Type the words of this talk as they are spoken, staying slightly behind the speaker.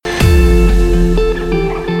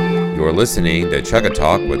You're listening to Chugga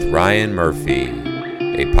Talk with Ryan Murphy,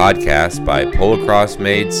 a podcast by Polocrosse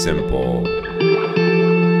Made Simple.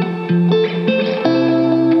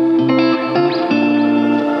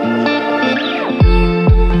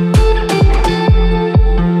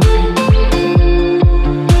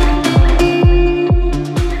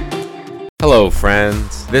 Hello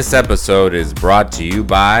friends, this episode is brought to you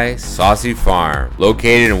by Saucy Farm.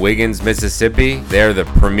 Located in Wiggins, Mississippi, they are the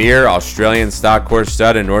premier Australian stock horse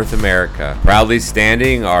stud in North America. Proudly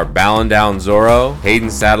standing are Ballandown Zorro,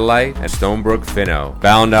 Hayden Satellite, and Stonebrook Finno.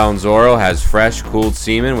 Ballandown Zorro has fresh, cooled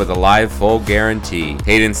semen with a live foal guarantee.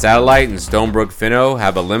 Hayden Satellite and Stonebrook Finno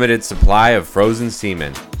have a limited supply of frozen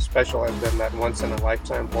semen. Special has been that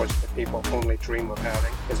once-in-a-lifetime horse that people only dream of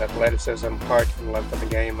having. His athleticism, heart, and love for the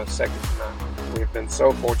game are second to none. We have been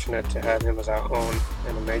so fortunate to have him as our own,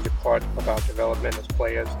 and a major part of our development as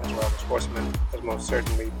players as well as horsemen has most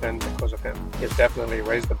certainly been because of him. He has definitely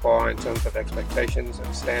raised the bar in terms of expectations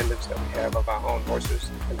and standards that we have of our own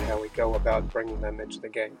horses and how we go about bringing them into the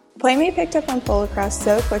game. Playmate picked up on Polocrosse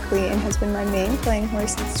so quickly and has been my main playing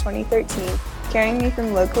horse since 2013, carrying me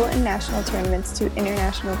from local and national tournaments to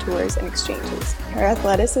international tours and exchanges. Her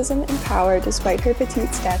athleticism and power, despite her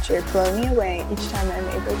petite stature, blow me away each time I'm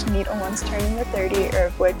able to meet a once turn in the 30 or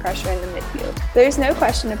avoid pressure in the midfield. There is no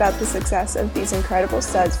question about the success of these incredible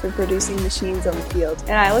studs for producing machines on the field,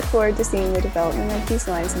 and I look forward to seeing the development of these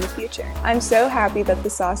lines in the future. I'm so happy that the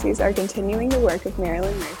Saucies are continuing the work of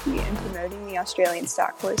Marilyn Murphy and promoting the Australian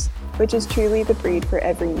stock horse, which is truly the breed for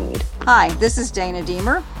every need. Hi, this is Dana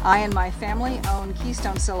Deemer. I and my family own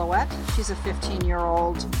Keystone Silhouette. She's a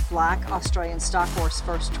 15-year-old black Australian stock horse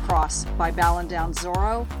first cross by Ballandown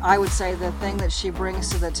Zorro. I would say the thing that she brings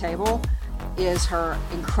to the table is her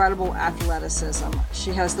incredible athleticism.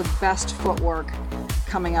 She has the best footwork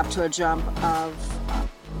coming up to a jump of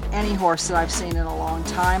any horse that I've seen in a long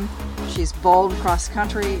time. She's bold cross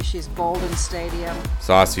country, she's bold in stadium.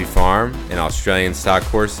 Saucy Farm and Australian stock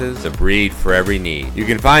horses, a breed for every need. You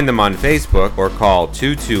can find them on Facebook or call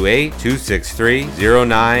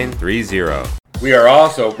 228-263-0930. We are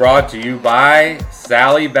also brought to you by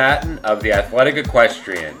Sally Batten of the Athletic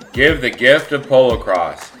Equestrian. Give the gift of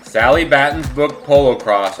Polocrosse. Sally Batten's book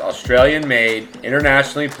Polocrosse, Australian made,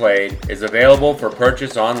 internationally played, is available for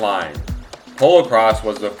purchase online. Polocrosse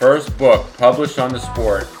was the first book published on the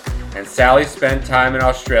sport, and Sally spent time in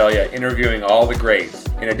Australia interviewing all the greats.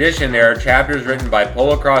 In addition, there are chapters written by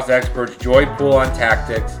Polocrosse experts Joy Poole on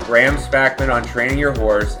tactics, Graham Spackman on training your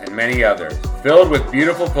horse, and many others. Filled with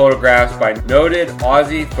beautiful photographs by noted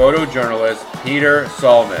Aussie photojournalist Peter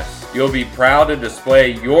Solness. You'll be proud to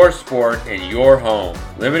display your sport in your home.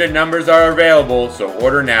 Limited numbers are available, so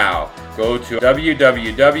order now. Go to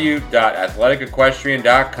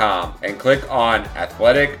www.athleticequestrian.com and click on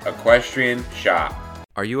Athletic Equestrian Shop.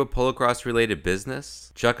 Are you a Polocrosse related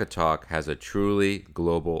business? Chugga Talk has a truly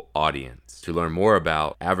global audience. To learn more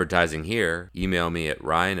about advertising here, email me at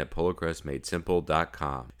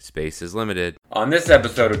ryan@polocrossemadesimple.com. Space is limited. On this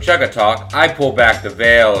episode of Chugga Talk, I pull back the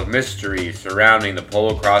veil of mystery surrounding the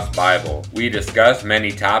Polocrosse Bible. We discuss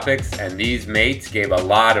many topics, and these mates gave a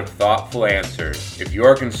lot of thoughtful answers. If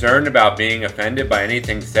you're concerned about being offended by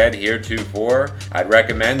anything said heretofore, I'd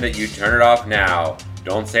recommend that you turn it off now.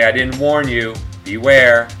 Don't say I didn't warn you.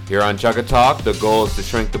 Beware. Here on Chugga Talk, the goal is to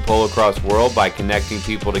shrink the Polocrosse world by connecting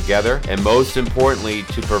people together, and most importantly,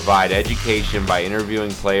 to provide education by interviewing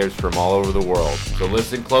players from all over the world. So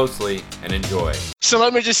listen closely and enjoy. So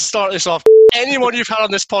let me just start this off. Anyone you've had on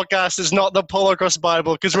this podcast is not the Polocrosse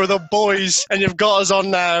Bible, because we're the boys, and you've got us on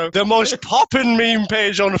now. The most poppin' meme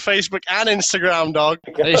page on Facebook and Instagram, dog.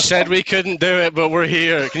 They said we couldn't do it, but we're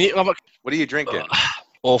here. What are you drinking?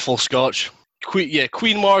 Awful scotch.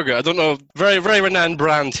 Queen Margaret. I don't know. Very, very renowned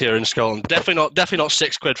brand here in Scotland. Definitely not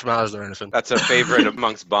 £6 from Asda or anything. That's a favorite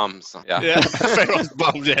amongst bums. Yeah. Favorite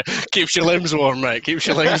bums. Yeah, keeps your limbs warm, mate. Keeps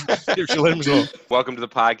your limbs warm. Welcome to the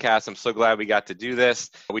podcast. I'm so glad we got to do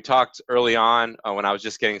this. We talked early on when I was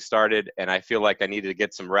just getting started, and I feel like I needed to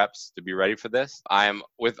get some reps to be ready for this. I am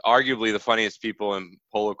with arguably the funniest people in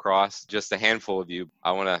Polocrosse, just a handful of you.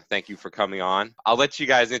 I want to thank you for coming on. I'll let you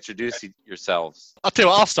guys introduce yourselves. I'll tell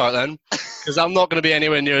you what, I'll start then, because I'm not going to be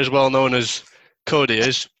anywhere near as well known as Cody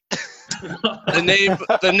is.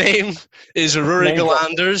 The name is Rory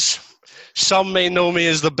Galanders. Some may know me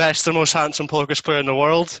as the best and most handsome Polocrosse player in the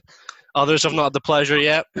world. Others have not had the pleasure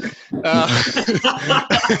yet.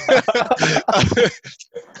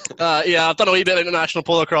 Yeah, I've done a wee bit of international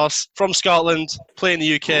polocross from Scotland, play in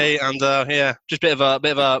the UK, and yeah, just a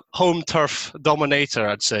bit of a home turf dominator,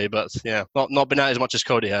 I'd say. But yeah, not been out as much as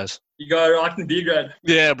Cody has. You go right in B grade.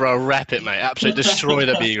 Yeah, bro, rep it, mate. Absolutely destroy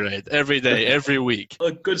the B grade every day, every week.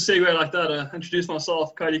 A good segue like that. Introduce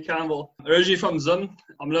myself, Cody Campbell. Originally from Zim.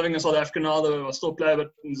 I'm living in South Africa now, though I still play a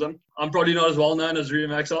bit in Zim. I'm probably not as well known as Rue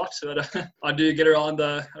Max Art, but I do get around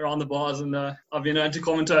the bars, and I've been known to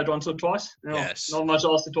commentate once or twice. Yes. Not much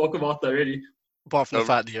else to talk about though, really. Apart from the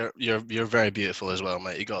fact that you're very beautiful as well,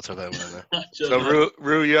 mate. You got to throw them in there. So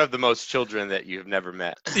Rue, you have the most children that you've never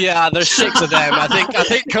met. Yeah, there's 6 of them. I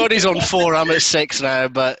think Cody's on 4. I'm at 6 now,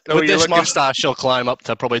 but with this mustache, she'll climb up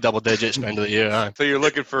to probably double digits by the end of the year. Huh? So you're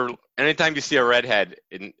looking for anytime you see a redhead,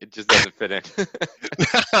 it just doesn't fit in.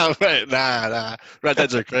 Wait, nah.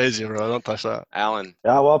 Redheads are crazy, bro. Don't touch that. Alan.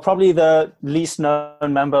 Yeah, well, probably the least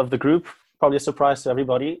known member of the group. Probably a surprise to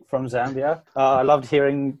everybody, from Zambia. I loved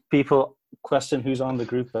hearing people question who's on the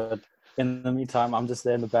group, but in the meantime, I'm just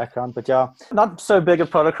there in the background. But yeah, not so big at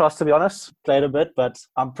polocross, to be honest. Played a bit, but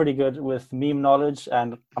I'm pretty good with meme knowledge,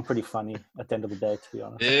 and I'm pretty funny at the end of the day, to be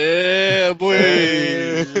honest. Yeah, boy.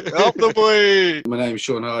 Help the boy. My name is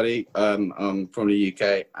Sean Hardy. I'm from the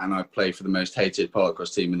UK, and I play for the most hated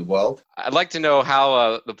polocross team in the world. I'd like to know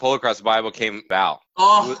how the Polocross Bible came about.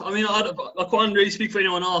 I mean, I can't really speak for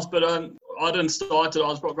anyone else, but I didn't start it. I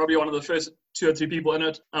was probably one of the first 2 or 3 people in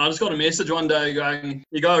it. And I just got a message one day going,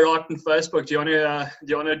 "You go right on Facebook. Do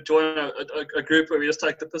you want to join a group where we just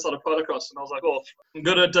take the piss out of polocross?" And I was like, "Oh, I'm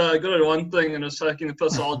good at one thing, and it's taking the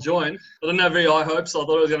piss. I'll join." I didn't have very high hopes. I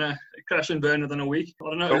thought it was gonna crash and burn within a week. I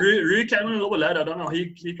don't know. Rue came in a little bit later. I don't know.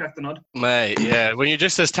 He cracked the nut. Mate, yeah. When you're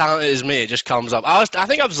just as talented as me, it just comes up. I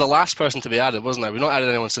think I was the last person to be added, wasn't I? We've not added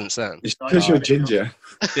anyone since then. It's because you're ginger.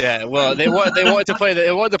 Yeah, well, they wanted to play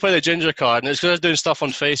the ginger card, and it's because I was doing stuff on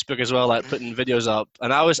Facebook as well, like putting videos up.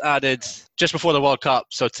 And I was added just before the World Cup,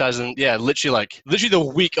 so 2000, yeah, literally the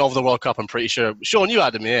week of the World Cup. I'm pretty sure. Sean, you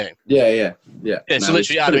added me, eh? Yeah. Yeah, so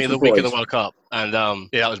literally added me the week of the World Cup, and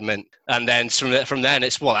yeah, that was mint. And then from then,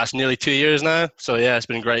 it's that's nearly 2 years now. So yeah, it's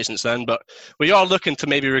been great since then. But we are looking to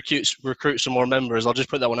maybe recruit some more members. I'll just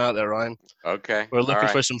put that one out there, Ryan. Okay. We're looking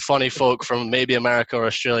for some funny folk from maybe America or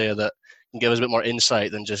Australia that can give us a bit more insight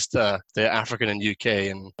than just the African and UK.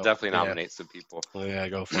 And definitely nominate some people. Yeah,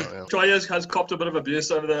 go for it. Yeah. Australia has copped a bit of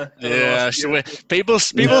abuse over there. Yeah, so people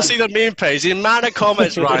see the meme page. The amount of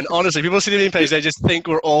comments, Ryan. Honestly, people see the meme page, they just think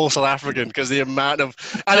we're all South African because the amount of,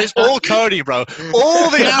 and it's all Cody, bro. All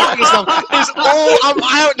the African stuff is all. I'm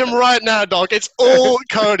out them right now, dog. It's all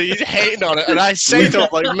Cody. He's hating on it, and I say to him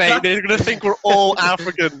like, mate, they're gonna think we're all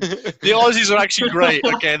African. The Aussies are actually great.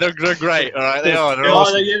 Okay, they're great. All right, they are. They're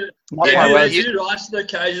awesome. They do rise to the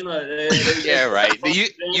occasion. Yeah, right.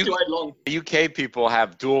 The UK people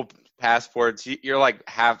have dual passports. You're like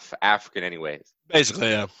half African anyways.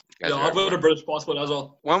 Basically, yeah. Yeah, I've got a British passport as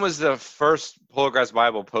well. When was the first Polocross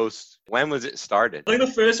Bible post? When was it started? I think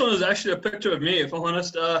the first one was actually a picture of me, if I'm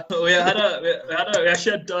honest. We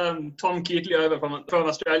actually had Tom Keatley over from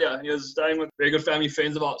Australia. He was staying with very good family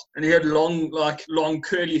friends of ours. And he had long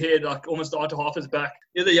curly hair, like almost out to half his back.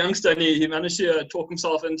 He was a youngster, and he managed to talk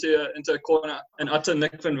himself into a corner. And utter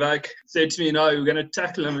Nick van Wyk said to me, "No, we're going to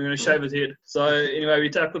tackle him. We're going to shave his head." So anyway, we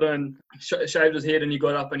tackled him and shaved his head, and he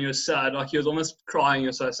got up and he was sad. Like he was almost crying. He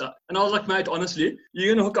was so sad. And I was like, "Mate, honestly,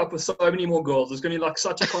 you're going to hook up with so many more girls. There's going to be like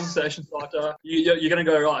such a conversation starter. You're going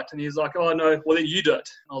to go right." And he's like, "Oh, no, well, then you do it."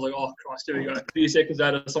 And I was like, "Oh, Christ, here we go." 3 seconds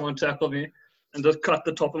later, someone tackled me and just cut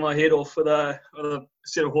the top of my head off with a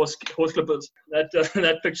set of horse clippers.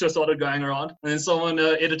 That picture started going around. And then someone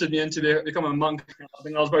edited me in to become a monk. I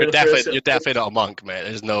think I was probably the first. You're definitely not a monk, mate.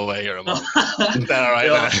 There's no way you're a monk. All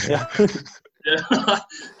right, yeah. Yeah,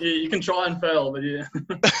 you can try and fail, but yeah.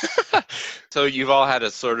 So you've all had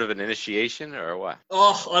a sort of an initiation, or what?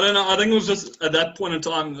 Oh, I don't know. I think it was just at that point in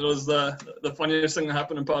time, it was the funniest thing that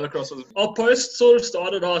happened in polocross. Was our post sort of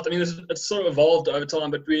started out. I mean, it's sort of evolved over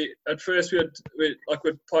time, but at first we'd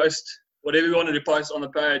post whatever we wanted to post on the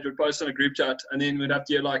page. We'd post in a group chat, and then we'd have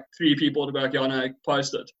to get like 3 people to be like, "Yeah, no,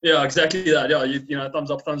 post it." Yeah, exactly that. Yeah, you know,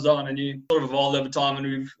 thumbs up, thumbs down, and you sort of evolved over time,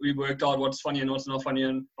 and we've worked out what's funny and what's not funny,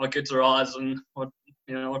 and what gets a rise, and what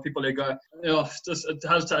people let go. Yeah, it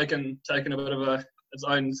has taken a bit of its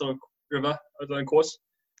own sort of river, its own course.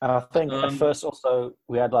 And I think at first also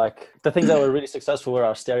we had like the things that were really successful were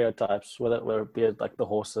our stereotypes, whether it be like the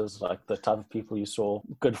horses, like the type of people you saw.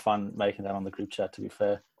 Good fun making that on the group chat, to be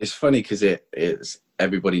fair. It's funny because it's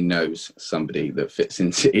everybody knows somebody that fits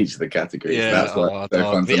into each of the categories. Yeah, That's what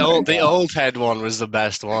so fun the old head one was the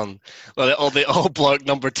best one. Well, the old bloke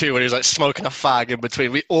number 2 when he was like smoking a fag in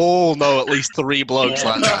between. We all know at least 3 blokes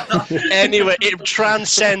like that. Anyway, it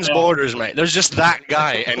transcends borders, mate. There's just that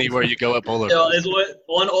guy anywhere you go at Polar. Yeah, there's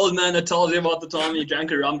one old man that tells you about the time he drank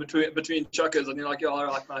a rum between chuckers, and you're like, yeah, all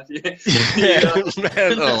right, mate. Yeah,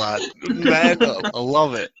 mental, lad. Mental. I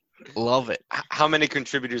love it. Love it. How many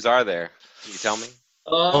contributors are there? Can you tell me?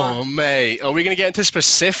 Oh, mate. Are we going to get into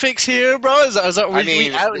specifics here, bro? Is that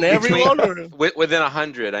we out in everyone? Or? Within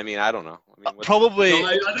 100, I mean, I don't know. I mean, probably.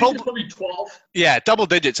 I think it's probably 12. Yeah, double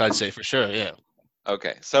digits, I'd say, for sure, yeah.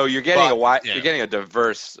 Okay, so you're getting you're getting a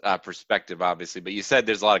diverse perspective, obviously, but you said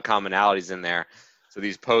there's a lot of commonalities in there, so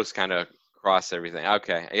these posts kind of cross everything.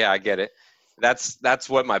 Okay, yeah, I get it. That's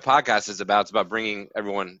what my podcast is about. It's about bringing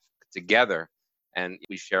everyone together, and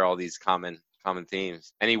we share all these common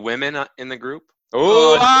themes. Any women in the group?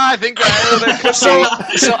 Oh, I think that. So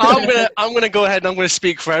I'm gonna go ahead and I'm gonna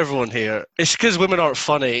speak for everyone here. It's because women aren't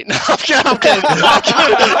funny. No, I'm kidding.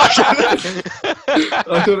 I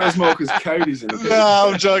thought it was more because Cody's in the picture. No,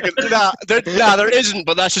 I'm joking. There isn't,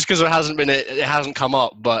 but that's just because it hasn't come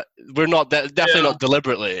up. But we're not definitely not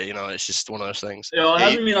deliberately. You know, it's just one of those things. Yeah, it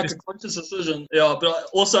hasn't been like a conscious decision. Yeah, but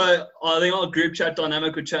also I think our group chat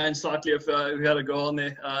dynamic would change slightly if we had a girl on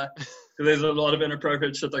there. There's a lot of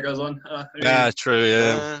inappropriate shit that goes on. True,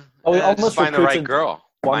 yeah. We almost find the right girl.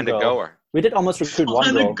 Find a goer. We did almost recruit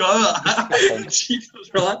one girl. Jesus,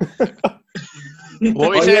 right? What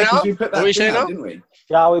were you saying now? Didn't we?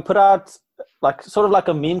 Yeah, we put out sort of like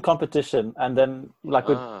a meme competition, and then we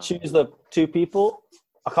choose the 2 people.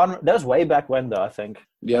 I can't remember. That was way back when, though, I think.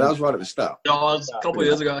 Yeah, that was right at the start. Yeah, it was a couple of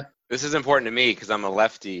years ago. This is important to me because I'm a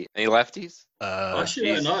lefty. Any lefties?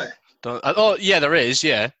 Actually, I know. Oh, yeah, there is,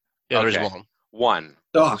 yeah. Yeah, there is one. One.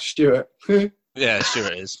 Oh, Stuart. Yeah,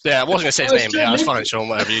 Stuart is. Yeah, I wasn't going to say his name, but yeah, that's fine, Sean,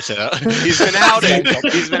 whatever you say that. He's been outed.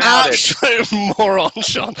 He's been outed. Absolute moron,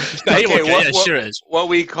 Sean. No, okay, Stuart is. What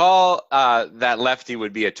we call that lefty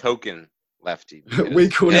would be a token lefty. We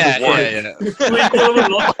call him yeah. We call him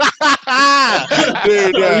a lot.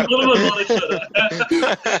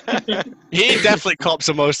 He definitely cops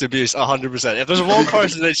the most abuse, 100%. If there's one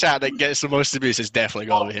person in the chat that gets the most abuse, it's definitely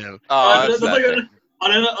got to be him. I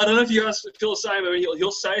don't know if you guys feel the same, but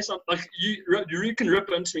he'll say something like you can rip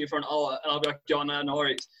into me for an hour, and I'll be like, "Yo, no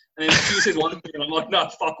worries." And then he says one thing, and I'm like, "No,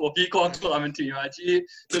 fuck off! You can't climb into me, mate. You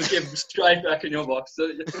just get straight back in your box."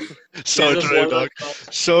 So true, dog.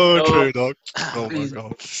 So true, dog. Oh my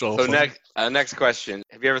god, so next question: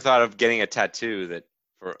 have you ever thought of getting a tattoo that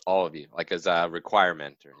for all of you, like as a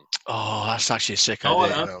requirement or anything? Oh, that's actually a sick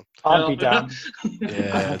idea. I'd be down.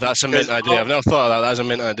 Yeah, that's a mint idea. I've never thought of that. That's a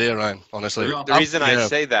mint idea, Ryan, honestly. The reason I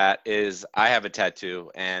say that is I have a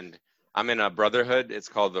tattoo, and I'm in a brotherhood. It's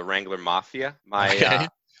called the Wrangler Mafia.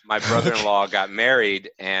 My brother-in-law got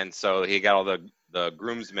married, and so he got all the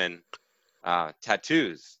groomsmen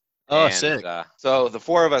tattoos. Oh, and, sick. So the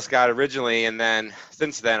 4 of us got originally, and then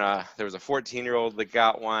since then there was a 14-year-old that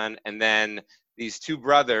got one, and then these 2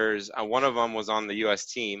 brothers, one of them was on the U.S.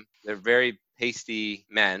 team. They're very pasty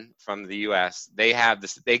men from the U.S. They got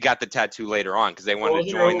the tattoo later on because they wanted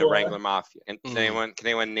to join the Wrangler Mafia. And can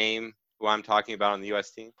anyone name who I'm talking about on the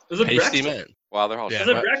U.S. team? Is it pasty men? Well, they're all. Is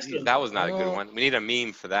it Braxton? That was not a good one. We need a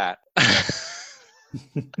meme for that.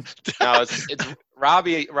 No, it's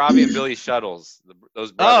Robbie and Billy Shuttles.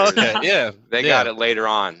 Those brothers. Oh, okay, yeah. They got it later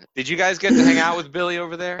on. Did you guys get to hang out with Billy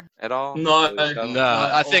over there at all? No.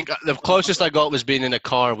 I think the closest I got was being in a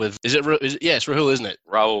car with. It's Rahul, isn't it?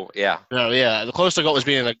 Rahul, yeah. No, yeah. The closest I got was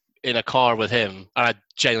being in a car with him, and I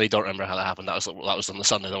genuinely don't remember how that happened. That was on the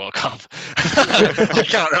Sunday of the World Cup.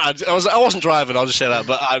 I wasn't driving. I'll just say that,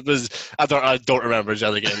 but I don't remember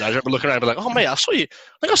generally getting. I remember looking around, and be like, "Oh mate, I think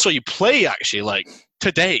I saw you play actually, like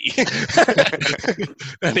today."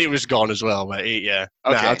 And he was gone as well, mate. Yeah.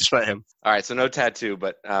 Okay. I just met him. All right, so no tattoo,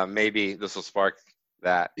 but maybe this will spark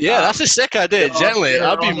that. Yeah, that's a sick idea. Generally,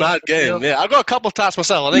 I'd be mad game. Yeah, I've got a couple tats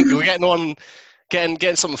myself. I think we're getting on.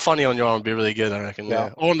 Getting something funny on your arm would be really good, I reckon. Yeah.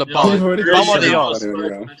 Or on the bum. I'm on the arse.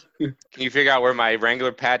 Can you figure out where my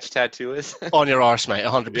Wrangler patch tattoo is? On your arse, mate.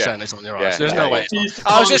 100% it's on your arse. There's no way.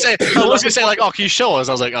 I was just gonna say, like, oh, can you show us?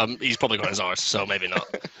 I was like, he's probably got his arse, so maybe not.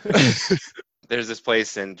 There's this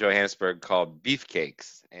place in Johannesburg called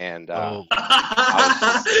Beefcakes, and sorry,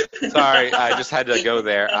 I just had to go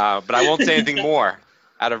there, but I won't say anything more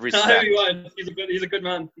out of respect. He's a good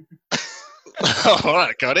man. All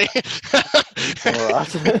right, Cody.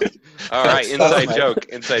 All right, inside joke.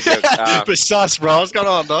 But sus, bro. What's going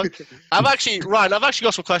on, dog? Ryan, I've actually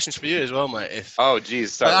got some questions for you as well, mate. Oh,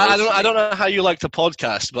 geez. I don't know how you like to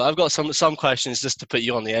podcast, but I've got some questions just to put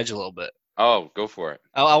you on the edge a little bit. Oh, go for it.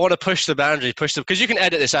 I want to push the boundary, because you can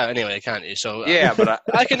edit this out anyway, can't you? So yeah, but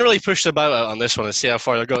I can really push the bow out on this one and see how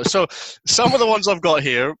far I go. So some of the ones I've got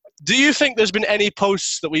here. Do you think there's been any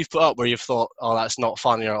posts that we've put up where you've thought, oh, that's not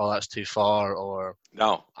funny, or oh, that's too far, or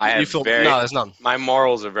no? No, there's none. My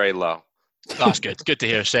morals are very low. That's good. Good to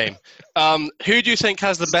hear. Same. Who do you think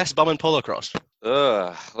has the best bum in polocrosse?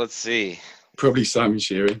 Let's see. Probably Simon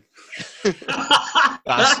Shearing.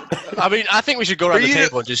 I think we should go around the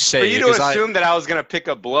table and just say. For you to assume that I was going to pick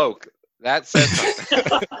a bloke, that says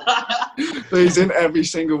something. He's in every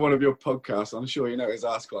single one of your podcasts. I'm sure you know his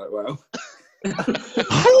ass quite well. I'm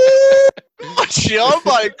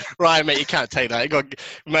like, Ryan, mate, you can't take that. Go,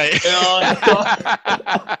 mate.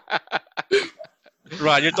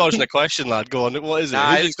 Ryan, you're dodging the question, lad. Go on. What is it?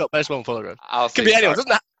 Who's got best bum polocrosse? Could be anyone,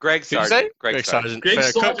 doesn't it? Greg Sargent. Greg Sargent.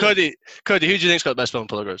 Cody, who do you think's got the best bum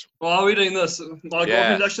polocrosse? Well, are we doing this? My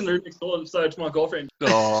girlfriend's actually in the room next door, so it's my girlfriend.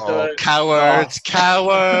 Oh, cowards.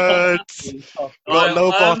 Got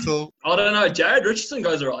no bottle. I don't know. Jared Richardson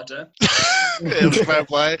goes alright, eh? Fair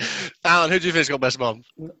play. Alan, who do you think's got best bum?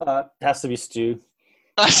 Has to be Stu.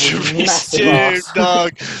 That's Stu,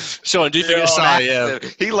 dog. Sean, do you think it's Sai? Yeah.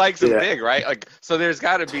 He likes it big, right? Like, so there's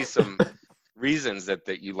got to be some reasons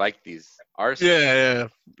that you like these arses.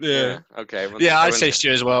 Yeah. Okay. Well, yeah, I'd say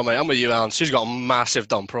Stu as well, mate. I'm with you, Alan. Stu's got a massive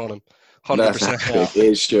dumper on him. 100%. It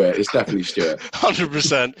is Stuart. It's definitely Stuart.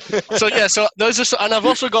 100%. So yeah, so those are, and I've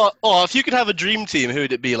also got. Oh, if you could have a dream team, who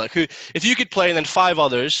would it be? Like, who? If you could play, and then 5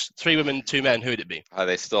 others, 3 women, 2 men, who would it be? Are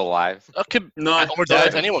they still alive? No, or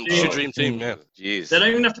dead. Anyone. Your dream team. Yeah. Jeez. They don't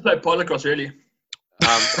even have to play polocrosse, really.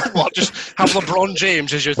 What? Just have LeBron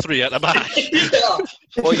James as your 3 at the back.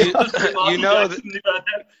 Well,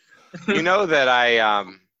 you know that I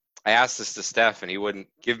asked this to Steph, and he wouldn't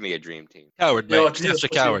give me a dream team. Coward, mate. Steph's a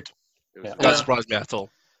coward. That surprised me at all.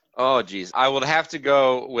 Oh, geez. I will have to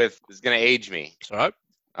go with. It's going to age me. All right.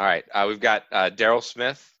 All right. We've got Daryl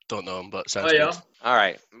Smith. Don't know him, but sounds yeah. good. All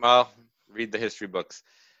right. Well, read the history books.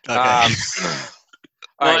 Okay. All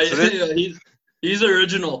right. So he's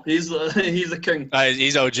original. He's the king.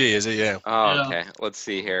 He's OG, is he? Yeah. Oh, okay. Let's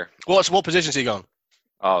see here. What position's he gone?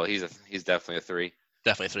 Oh, he's definitely a 3.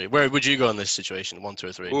 Definitely 3. Where would you go in this situation? 1, 2,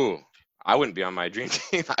 or 3? Ooh, I wouldn't be on my dream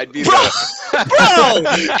team. I'd be bro. Come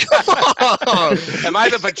on. Am I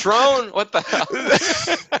the patron? What the hell?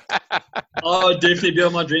 I would definitely be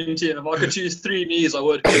on my dream team. If I could choose 3 knees, I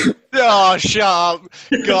would. Oh, shut up.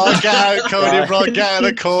 God, get out, Cody, bro. Get out of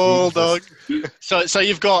the cold, dog. So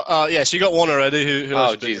you've got, so you got 1 already. Who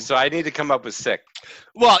oh, geez. So I need to come up with 6.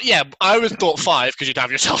 Well, yeah, I would thought 5 because you'd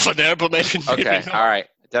have yourself in there, but maybe. Okay, all right.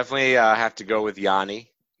 Definitely have to go with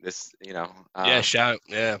Yanni. This, yeah, shout.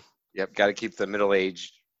 Yeah. Yep, got to keep the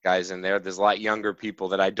middle-aged guys in there. There's a lot younger people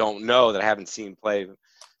that I don't know that I haven't seen play.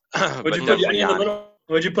 Would you put Yanni in the middle?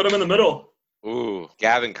 Would you put him in the middle? Ooh,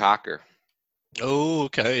 Gavin Cocker. Oh,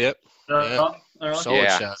 okay, yep. All right.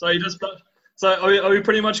 Shout. So you just. So are we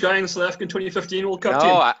pretty much going South African 2015 World Cup team?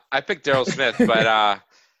 No, I picked Daryl Smith, but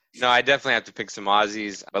no, I definitely have to pick some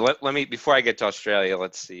Aussies. But let me, before I get to Australia,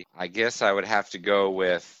 let's see. I guess I would have to go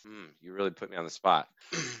with. You really put me on the spot.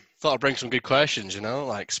 Thought I'd bring some good questions,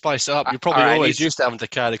 like spice it up. You're probably always used to having to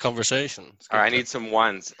carry the conversation. All right, I need some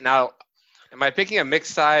ones. Now, am I picking a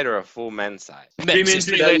mixed side or a full men's side? Mixed.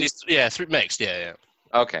 3 ladies. Yeah, 3 mixed. Yeah.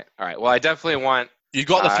 Okay. All right. Well, I definitely want. You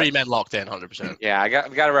got the 3 men locked in, 100%. Yeah,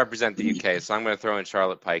 I've got to represent the UK, so I'm going to throw in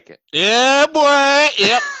Charlotte Pikett. Yeah, boy.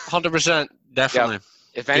 Yep, 100%. Definitely. Yep.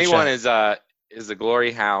 If anyone is a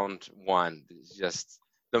Glory Hound 1, just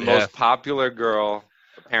the most popular girl.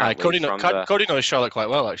 Apparently, Cody knows Charlotte quite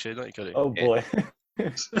well, actually, don't you, Cody? Oh boy.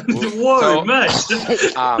 Whoa, mate!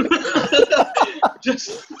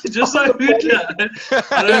 just so we can.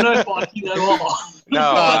 I don't know if I can that well.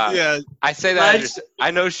 No, I say that.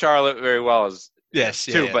 I know Charlotte very well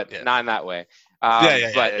but not in that way.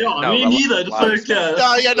 But me neither. Just so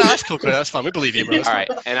no, that's cool. That's fine. We believe you, bro. All right,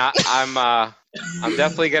 and I'm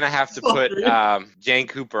definitely gonna have to put Jane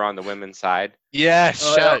Cooper on the women's side. Yes,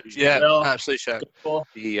 absolutely shout.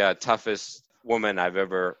 The toughest woman I've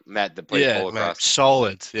ever met that played polocrosse.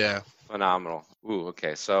 Solid, phenomenal. Ooh,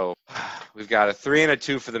 okay. So we've got a 3 and a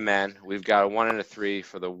 2 for the men. We've got a 1 and a 3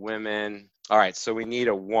 for the women. All right, so we need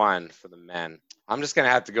a 1 for the men. I'm just gonna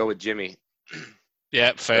have to go with Jimmy.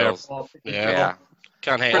 Yeah, fair. Yeah.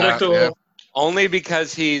 Can't hate that. Only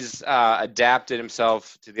because he's adapted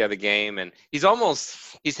himself to the other game, and he's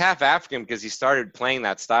half African because he started playing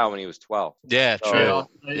that style when he was 12. Yeah, So, true.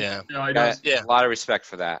 Yeah, a lot of respect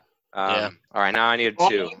for that. All right, now I need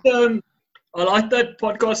two. I like that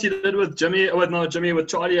podcast you did with with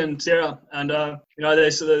Charlie and Sarah, and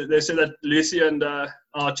they said that Lucy and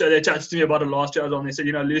they chatted to me about it last year. And they said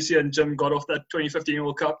Lucy and Jim got off that 2015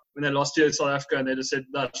 World Cup when they lost to South Africa, and they just said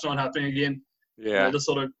that's not happening again. Yeah, they just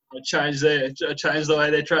sort of changed the way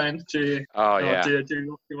they trained to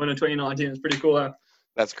win in 2019. It's pretty cool.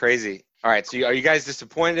 That's crazy. All right, so are you guys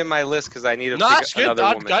disappointed in my list because I need to pick another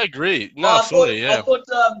woman? I agree. No, absolutely, I thought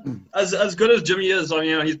as good as Jimmy is,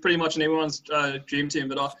 he's pretty much in everyone's dream team.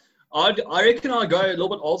 But I reckon I'll go a little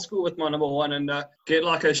bit old school with my number one and get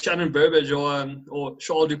like a Shannon Burbage or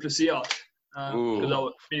Charles du Plessis out.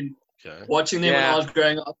 Watching them when I was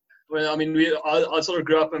growing up. I sort of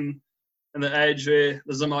grew up in the age where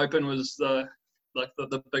the Zim Open was the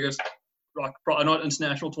biggest, not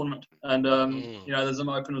international tournament, and the Zim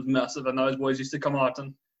Open was massive, and those boys used to come out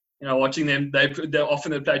and watching them. They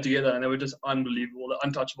often played together, and they were just unbelievable. The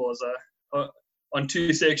untouchables. On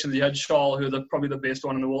two sections, you had Charles, who was probably the best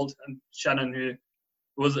one in the world, and Shannon, who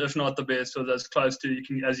was, if not the best, was as close to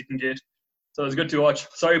as you can get. So it was good to watch.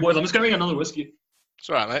 Sorry, boys, I'm just going to get another whiskey. It's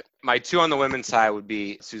all right, mate. My two on the women's side would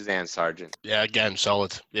be Suzanne Sargent. Yeah, again,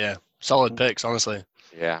 solid. Yeah, solid picks, honestly.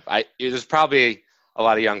 Yeah, there's probably a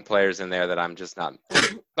lot of young players in there that I'm just not.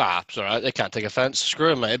 It's all right. They can't take offense. Screw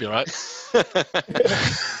them, mate. It'll be all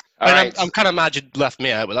right. I'm kind of mad you left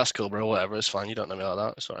me out, but that's cool, bro. Whatever. It's fine. You don't know me like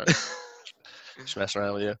that. It's all right. Just messing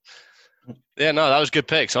around with you. Yeah, no, that was good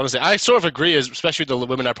picks, honestly. I sort of agree, especially with the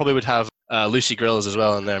women. I probably would have Lucy Grills as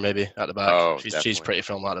well in there, maybe, at the back. Oh, she's pretty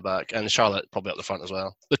film at the back. And Charlotte probably up the front as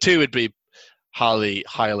well. The two would be highly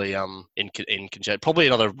in conjecture. Probably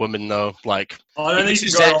another woman, though, like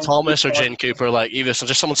Zach Thomas or Jen Cooper, like either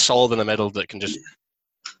just someone solid in the middle that can just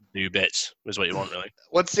do bits is what you want, really.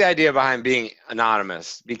 What's the idea behind being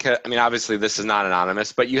anonymous? Because, obviously this is not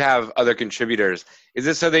anonymous, but you have other contributors. Is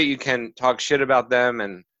it so that you can talk shit about them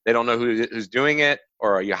and they don't know who's doing it?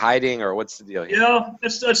 Or are you hiding? Or what's the deal here? Yeah, I'm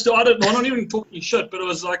not even talking shit, but it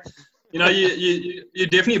was like, you're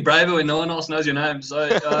definitely braver when no one else knows your name. So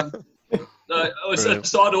it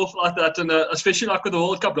started off like that. And especially like with the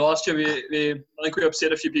World Cup last year, I think we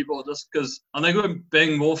upset a few people just because I think we were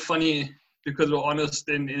being more funny because we're honest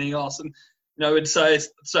than anything else. And, we'd say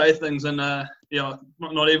things and, not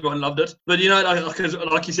everyone loved it. But,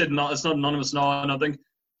 like you said, it's not anonymous now. And I think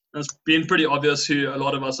it's been pretty obvious who a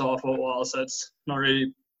lot of us are for a while. So it's not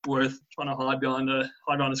really worth trying to hide behind a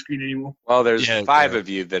screen anymore. Well, there's five of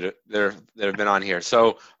you that have been on here.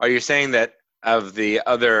 So are you saying that of the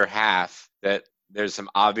other half that there's some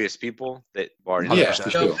obvious people that already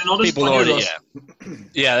people already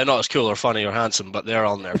they're not as cool or funny or handsome, but they're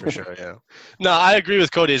on there for sure. Yeah. No, I agree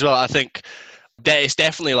with Cody as well. I think that it's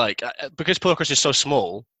definitely like because Polocross is so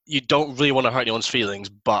small, you don't really want to hurt anyone's feelings,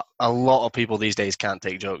 but a lot of people these days can't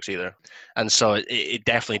take jokes either, and so it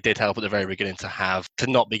definitely did help at the very beginning to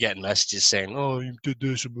not be getting messages saying, "Oh, you did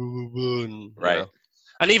this," blah, blah, blah, and, right.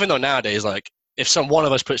 And even though nowadays, like, if one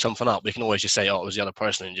of us puts something up, we can always just say, "Oh, it was the other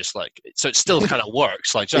person," and just like, so it still kind of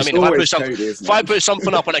works. Like, if I put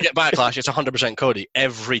something up and I get backlash, it's 100% Cody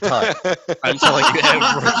every time. I'm telling you,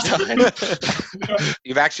 every time.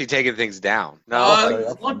 You've actually taken things down.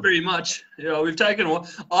 No, not very much. We've taken.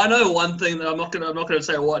 I know one thing that I'm not gonna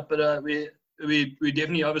say what, but we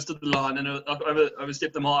definitely overstood the line and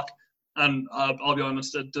overstepped the mark. And I'll be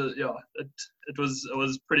honest, it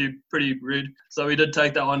was pretty rude. So we did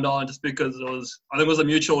take that one down just because I think it was a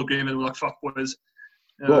mutual agreement. We're like, fuck boys.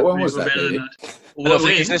 What one was that? I don't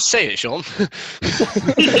think he's going to say it, Sean. I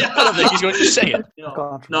don't think he's going to say it.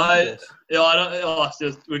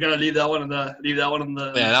 We're going to leave that one in the. Yeah,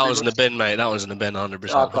 that was in the bin, mate. That was in the bin,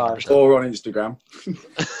 100%. Or on Instagram.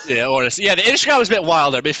 Yeah, honestly. Yeah, the Instagram was a bit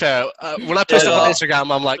wilder, to be fair. When I post stuff on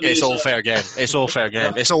Instagram, I'm like, it's all fair game. It's all fair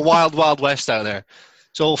game. It's a wild, wild west out there.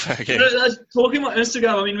 It's all fair game. Talking about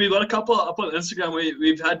Instagram, we've got a couple up on Instagram where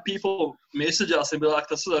we've had people message us and be like,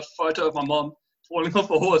 this is a photo of my mom falling off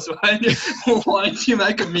a horse. Why didn't you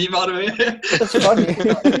make a meme out of it? That's funny.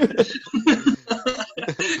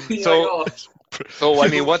 So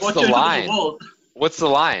what's the line? What's the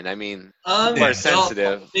line? More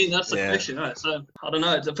sensitive. That's the question, right? So I don't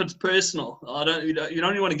know. If it's personal, you don't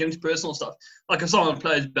really want to get into personal stuff. Like if someone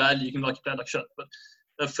plays badly, you can play like shit. But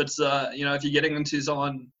if it's if you're getting into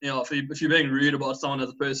someone, if you're being rude about someone as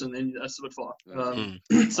a person, then that's a bit far.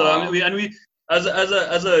 So we as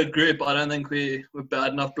a group, I don't think we're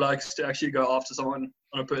bad enough blokes to actually go after someone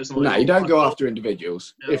on a personal No, level. you don't go after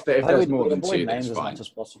individuals. Yeah. If there's more than two, that's names as fine. much as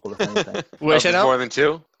possible. If anything. Wait, say more now? than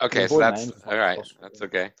two? Okay, so Avoid that's names as all much as right. possible. That's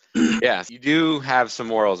okay. Yeah, you do have some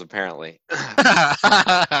morals apparently.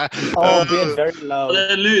 Oh, be it very low. Well,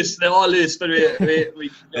 they're loose. They are loose, but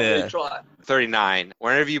we Yeah. try. 39.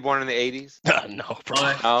 Were you born in the 80s? No, bro.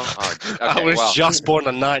 Right. No? Oh, I okay, was well. just born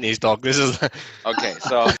in the 90s, dog. This is. Okay,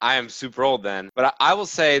 so I am super old then. But I will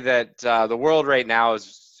say that the world right now is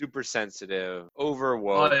super sensitive, over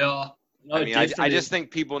woke. Oh, yeah. No, I mean, I definitely. just think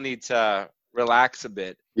people need to relax a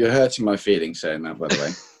bit. You're hurting my feelings saying that, by the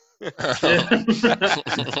way.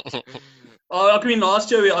 I mean, last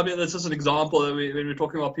year, this is an example that we were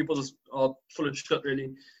talking about people just are full of shit,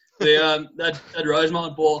 really. That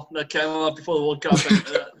Rosemount ball that came out before the World Cup,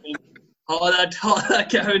 and, how that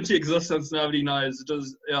came into existence, nobody knows. It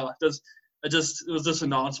was just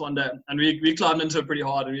announced one day, and we climbed into it pretty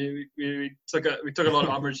hard, and we took a lot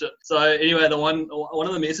of umbrage to it. So anyway, one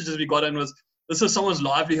of the messages we got in was, this is someone's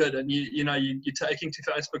livelihood, and you're taking to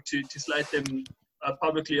Facebook to slate them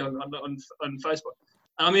publicly on Facebook.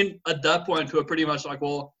 And I mean, at that point, we were pretty much like,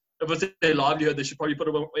 well, if it's their livelihood, they should probably put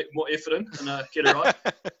a bit more effort in and get it right.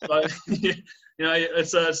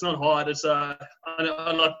 So, it's not hard. It's like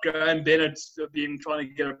Graham Bennett's been trying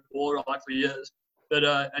to get a ball right for years, but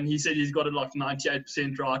and he said he's got it like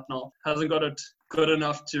 98% right now. Hasn't got it good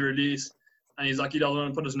enough to release, and he's like, he doesn't want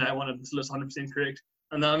to put his name on it until it's 100% correct.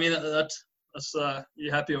 And I mean, that's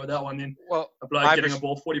you're happy with that one then? Well, a bloke getting a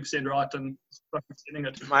ball 40% right and fucking sending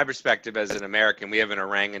it. My perspective as an American, we have an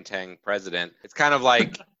orangutan president. It's kind of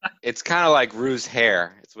like Rue's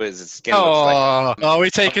hair. It's what his skin looks like. Are we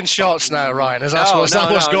taking shots now, Ryan? Is that what's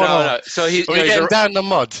going on? No. So are we getting down in the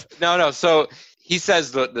mud? No. So he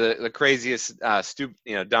says the craziest,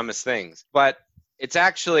 dumbest things. But it's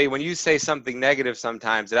actually, when you say something negative,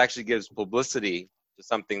 sometimes it actually gives publicity to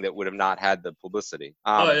something that would have not had the publicity.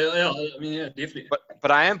 Definitely. But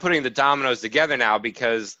I am putting the dominoes together now,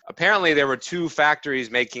 because apparently there were 2 factories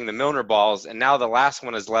making the Milner balls, and now the last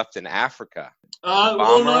one is left in Africa. There's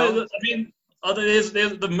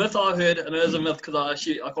the myth I heard, and it is a myth because I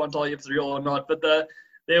can't tell you if it's real or not. But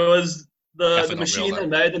there was the machine that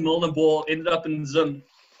made the Milner ball ended up in Zim,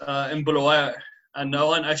 in Bulawayo, and no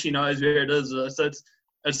one actually knows where it is. So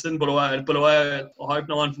it's in Bulawayo. Bulawayo. I hope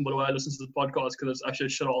no one from Bulawayo listens to the podcast, because it's actually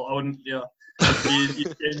shit all. I wouldn't. Yeah.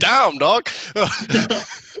 Damn, dog. No,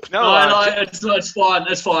 it's fine.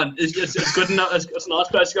 It's fine. It's good enough. It's a nice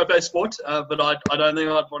place to go play sport, but I don't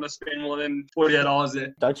think I'd want to spend more than 48 hours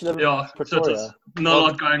there. Don't you live in Pretoria? Not a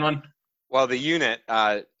lot going on. Well, the unit,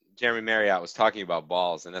 Jeremy Marriott was talking about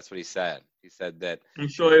balls, and that's what he said. He said that I'm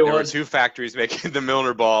sure there were 2 factories making the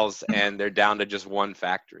Milner balls, and they're down to just 1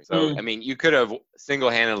 factory. So, I mean, you could have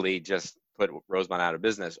single-handedly just put Rosemount out of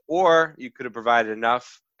business, or you could have provided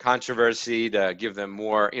enough controversy to give them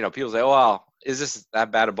more. People say, "Oh, well, is this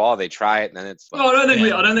that bad a ball?" They try it, and then it's. Like, no, I don't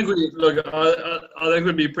think we look. I think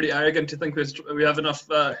we'd be pretty arrogant to think we have enough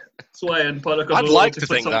sway and political. I'd like to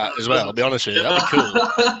think that as well. I'll be honest with you, that'd be cool.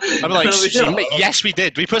 I'd be like, yes, we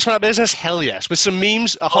did. We put some out of business. Hell yes, with some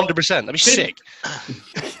memes, 100%. That'd be sick.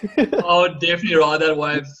 I would definitely ride that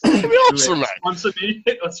wave. That'd be awesome, mate.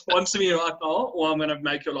 Sponsor me right now, or I'm gonna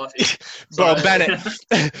make your life easy. Bro, Bennett,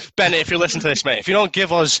 if you listen to this, mate, if you don't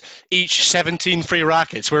give us each 17 free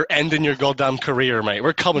rackets, we're ending your goddamn career, mate.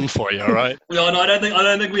 We're coming for you, all right? No, I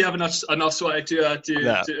don't think we have enough sway to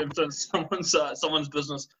influence someone's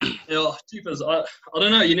business. Jeepers, I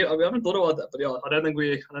don't know. We haven't thought about that, but I don't think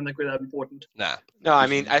we're that important. Nah. No, I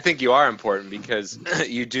mean, I think you are important, because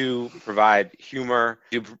you do provide humor,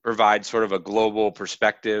 you provide sort of a global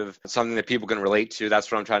perspective, something that people can relate to.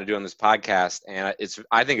 That's what I'm trying to do on this podcast, and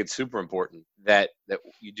I think it's super important that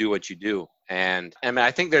you do what you do. And I mean,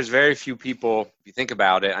 I think there's very few people, if you think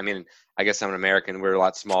about it. I mean, I guess I'm an American. We're a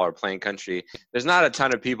lot smaller playing country. There's not a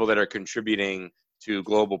ton of people that are contributing to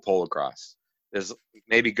global polocrosse. There's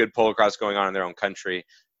maybe good polocrosse going on in their own country,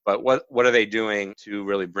 but what are they doing to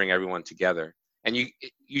really bring everyone together? And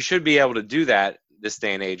you should be able to do that this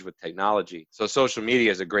day and age with technology. So social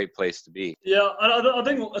media is a great place to be. Yeah, I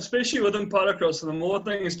think especially within polocrosse, the more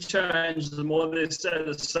things change, the more they stay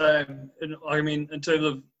the same. In terms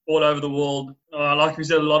of all over the world, like we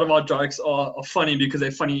said, a lot of our jokes are funny because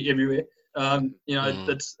they're funny everywhere.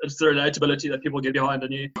 It's the relatability that people get behind.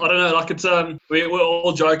 And I don't know, like it's we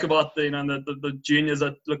all joke about the juniors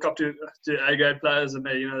that look up to A grade players, and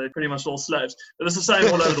they're pretty much all slaves. But it's the same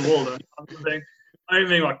all over the world. I'm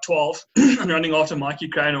being like 12 and running after Mikey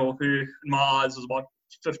Cranor, who in my eyes was about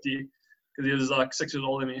 50 because he was like 6 years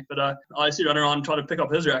older than me. But I used to run around trying to pick up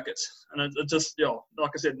his rackets, and it just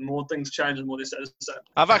like I said, more things change and more they stay the same.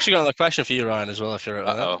 I've actually got another question for you, Ryan, as well, if you're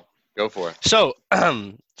right. Go for it. So,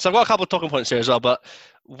 so I've got a couple of talking points here as well. But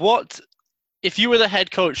what if you were the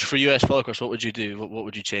head coach for US Polocrosse? What would you do? What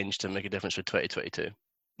would you change to make a difference for 2022?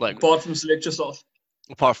 Like apart from select yourself.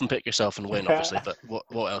 Apart from pick yourself and win, obviously. But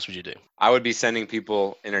what else would you do? I would be sending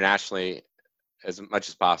people internationally as much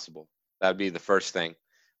as possible. That would be the first thing.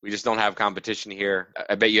 We just don't have competition here.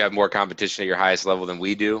 I bet you have more competition at your highest level than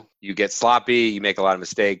we do. You get sloppy, you make a lot of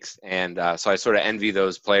mistakes. And so I sort of envy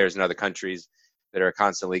those players in other countries that are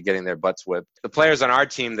constantly getting their butts whipped. The players on our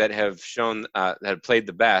team that have shown, that have played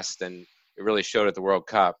the best, and it really showed at the World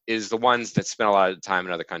Cup, is the ones that spent a lot of time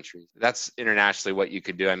in other countries. That's internationally what you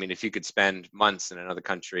could do. I mean, if you could spend months in another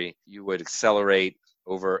country, you would accelerate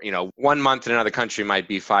over, 1 month in another country might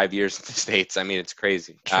be 5 years in the States. I mean, it's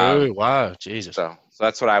crazy. True. Wow. Jesus. So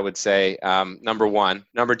that's what I would say. Number one.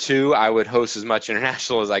 Number two, I would host as much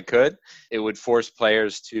international as I could. It would force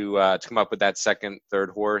players to come up with that second, third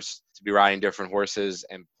horse, to be riding different horses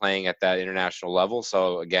and playing at that international level.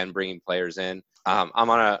 So again, bringing players in. I'm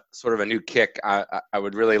on a sort of a new kick. I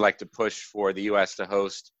would really like to push for the U.S. to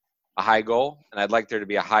host a high goal, and I'd like there to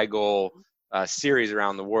be a high goal series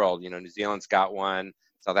around the world. New Zealand's got one,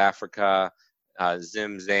 South Africa,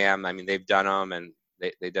 Zam. I mean, they've done them, and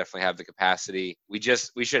they definitely have the capacity. We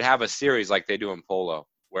should have a series like they do in polo,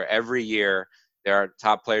 where every year there are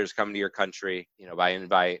top players coming to your country, by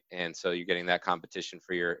invite, and so you're getting that competition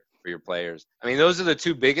for your players. I mean, those are the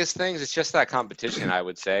two biggest things. It's just that competition, I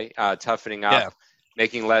would say, toughening up,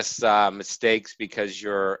 making less mistakes because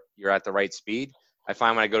you're at the right speed. I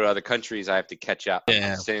find when I go to other countries, I have to catch up.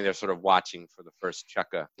 I'm sitting there sort of watching for the first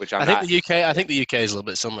chukka, which I think the UK is a little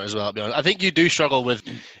bit similar as well, to be honest. I think you do struggle with,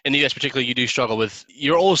 in the US particularly,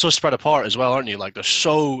 you're also spread apart as well, aren't you? Like, there's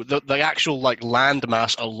the actual land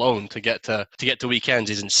mass alone to get to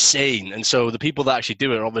weekends is insane. And so the people that actually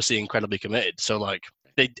do it are obviously incredibly committed. So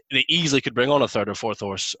they easily could bring on a third or fourth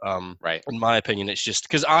horse. Right. In my opinion, it's just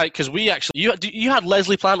because we actually you had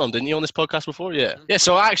Leslie Plant on, didn't you, on this podcast before? Yeah. Yeah.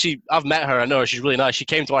 So I've met her. I know her. She's really nice. She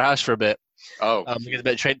came to our house for a bit. Oh. We get a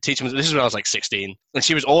bit of teaching. This is when I was like 16, and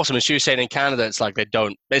she was awesome. And she was saying in Canada, it's like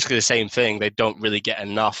basically the same thing. They don't really get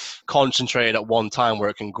enough concentrated at one time where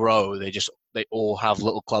it can grow. They all have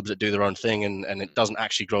little clubs that do their own thing, and it doesn't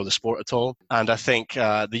actually grow the sport at all. And I think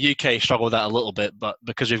the UK struggle with that a little bit, but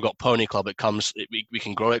because we've got Pony Club, we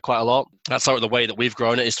can grow it quite a lot. That's sort of the way that we've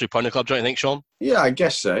grown it is through Pony Club, don't you think, Sean? Yeah, I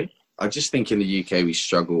guess so. I just think in the UK we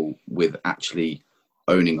struggle with actually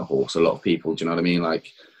owning a horse. A lot of people, do you know what I mean?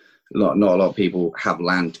 Like, not a lot of people have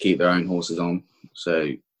land to keep their own horses on, so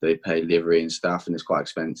they pay livery and stuff, and it's quite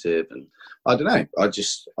expensive. And I don't know. I think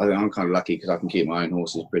I'm kind of lucky because I can keep my own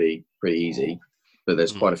horses pretty easy. But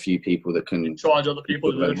there's quite a few people that can charge other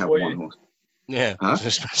people to do it for you. Horse. Yeah, huh?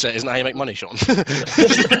 Isn't that how you make money, Sean?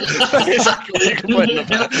 Exactly what you're complaining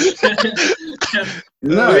about.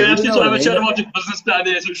 No, we have to have a chat about your business plan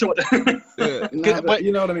there, so short. But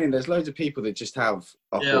you know what I mean? There's loads of people that just have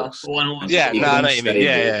a horse. One horse. Yeah, no, I know what you mean.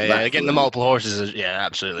 Yeah. Getting the multiple horses is,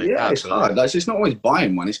 absolutely. Yeah, absolutely. It's hard. Like, it's not always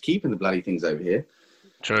buying one, it's keeping the bloody things over here.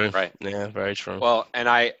 True. Right. Yeah, very true. Well, and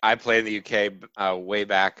I played in the UK way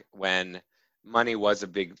back when money was a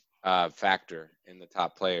big factor in the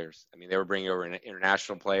top players. I mean, they were bringing over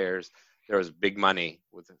international players. There was big money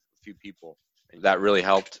with a few people. And that really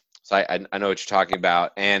helped. So I know what you're talking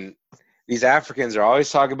about. And these Africans are always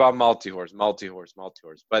talking about multi-horse.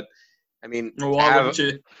 But, I mean... why wouldn't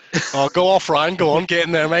you? Oh, go off, Ryan. Go on. Get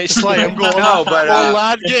in there, mate. Slay him. Go on. No, but...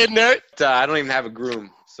 lad, get in there. I don't even have a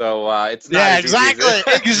groom. So it's not... Yeah, exactly.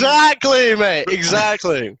 Exactly, mate.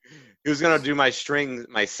 Exactly. He was gonna do my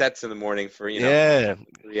sets in the morning for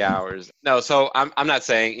 3 hours. No, so I'm not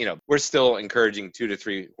saying we're still encouraging 2 to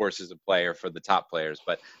 3 horses a player for the top players,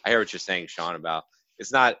 but I hear what you're saying, Sean, about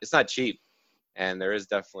it's not cheap, and there is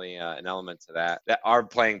definitely an element to that. That our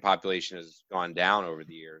playing population has gone down over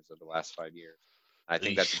the last 5 years. I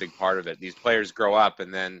think that's a big part of it. These players grow up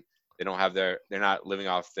and then they don't have they're not living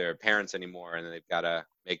off their parents anymore, and then they've got to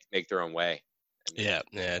make their own way. Yeah,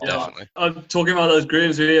 definitely. I'm talking about those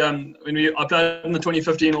grooms. I played in the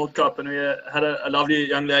 2015 World Cup, and we had a lovely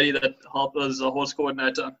young lady that helped us as a horse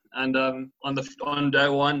coordinator. And on day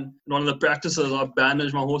one of the practices, I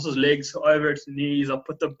bandaged my horse's legs over its knees. I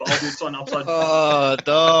put the bell boots on upside down. Oh,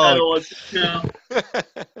 dog!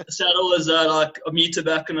 The saddle was like a meter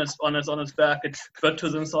back on its back. Its bit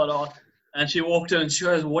was inside out. And she walked in and she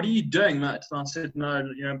goes, "What are you doing, mate?" And I said, "No,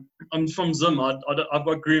 I'm from Zim. I've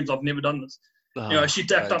got grooms. I've never done this." She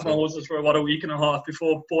tacked up my horses for about a week and a half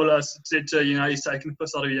before Paula said to he's taking the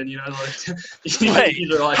piss out of you, and Wait, he's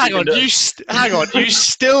right, hang on, you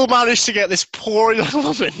still managed to get this poor young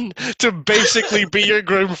woman to basically be your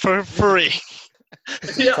groom for free.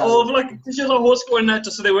 Yeah, or like she was a horse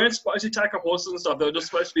coordinator, so they weren't supposed to tack up horses and stuff. They were just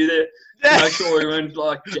supposed to be there to make sure we weren't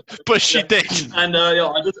like. But she did. And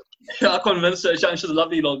I convinced her. She's a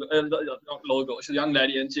lovely girl. She's a young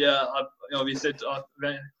lady, and we said I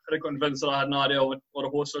had to convince her I had no idea what a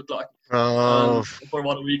horse looked like. For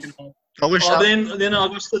about a week and a half. I wish. Then I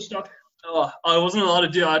got stitched up. I wasn't allowed to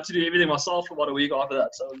do. I had to do everything myself for about a week after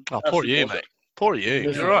that. So. Poor you, mate. Poor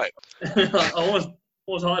you. You're right. I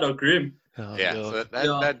was hard or grim. So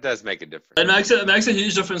that does make a difference. It makes a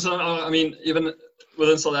huge difference. I mean, even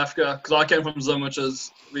within South Africa, because I came from Zim, which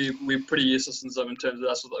is we're pretty useless in Zim in terms of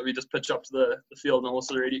that's what we just pitch up to the field and the horse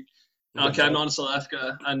already. And I came down to South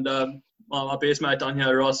Africa, and my best mate down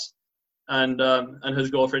here, Ross, and his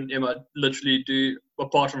girlfriend Emma, literally do,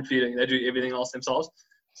 apart from feeding, they do everything else themselves.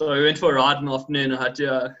 So we went for a ride in the afternoon. I had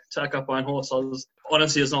to tack up my own horse.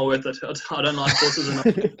 Honestly, it's not worth it. I don't like horses enough.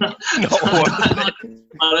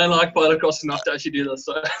 I don't like Polocross enough to actually do this.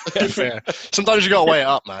 So. Yeah, fair. Sometimes you got to weigh it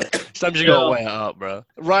up, man. Sometimes you got to weigh it up, bro.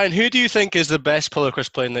 Ryan, who do you think is the best Polocross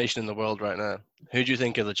playing nation in the world right now? Who do you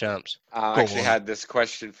think are the champs? I actually had this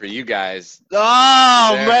question for you guys.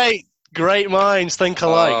 Oh, mate. Great minds think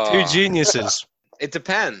alike. Two geniuses. It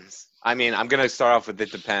depends. I mean, I'm going to start off with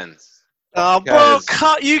it depends. Oh, bro,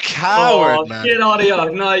 you coward, man. Get out of here.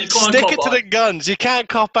 No, you can't stick it to the guns. You can't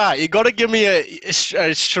cop out. You got to give me a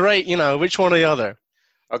straight, which one or the other.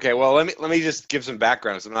 Okay, well, let me just give some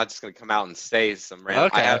background. So I'm not just going to come out and say some random.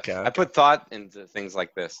 Okay. I put thought into things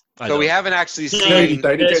like this. So we haven't actually seen.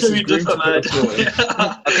 Okay,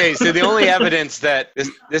 so the only evidence that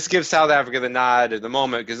this gives South Africa the nod at the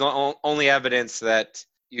moment, because the only evidence that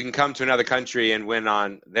you can come to another country and win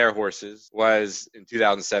on their horses was in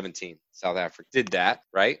 2017. South Africa did that,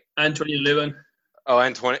 right? And 2011. Oh,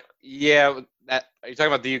 and 20. Yeah, are you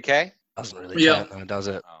talking about the UK? Doesn't really count, though, does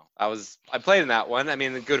it? Oh, I played in that one. I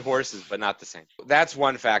mean, the good horses, but not the same. That's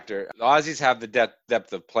one factor. The Aussies have the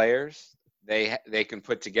depth of players. They can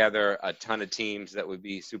put together a ton of teams that would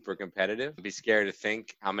be super competitive. I'd be scared to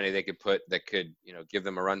think how many they could put that could, give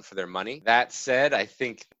them a run for their money. That said, I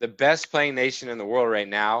think the best playing nation in the world right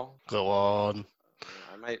now. Go on.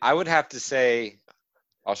 I would have to say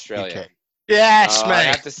Australia. UK. Yes, mate. I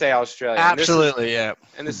have to say Australia. Absolutely, yeah.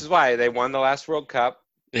 And this is why they won the last World Cup.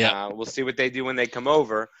 Yeah. We'll see what they do when they come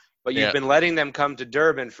over. But you've been letting them come to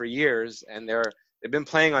Durban for years, and they've been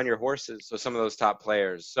playing on your horses, so some of those top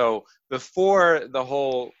players. So before the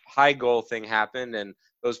whole high goal thing happened and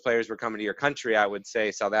those players were coming to your country, I would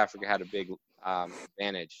say South Africa had a big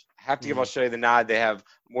advantage. I have to give Australia the nod. They have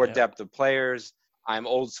more depth of players. I'm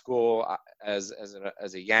old school as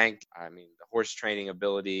a Yank. I mean, the horse training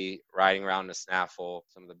ability, riding around the snaffle,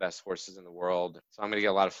 some of the best horses in the world. So I'm going to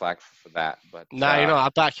get a lot of flack for that. But I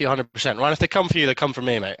back you 100%. Ryan, if they come for you, they come for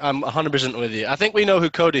me, mate. I'm 100% with you. I think we know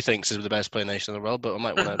who Cody thinks is the best playing nation in the world, but I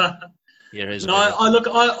might want to hear his opinion.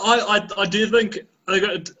 I do think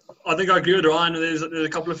I think I agree with Ryan. There's a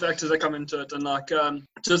couple of factors that come into it, and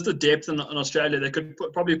just the depth in Australia. They could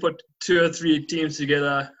probably put 2 or 3 teams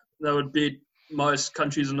together that would beat most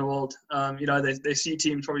countries in the world. They see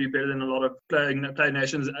teams probably better than a lot of playing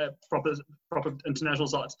nations, proper international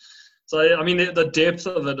sides. So I mean, the depth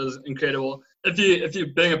of it is incredible. If you're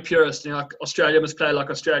being a purist, Australia must play like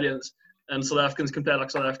Australians, and South Africans can play like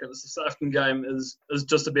South Africans. The South African game is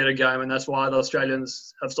just a better game, and that's why the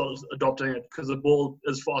Australians have started adopting it, because the ball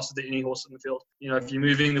is faster than any horse in the field. If you're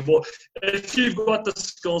moving the ball, if you've got the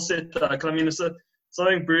skill set,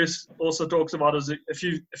 something Bruce also talks about is if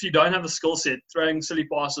you don't have the skill set, throwing silly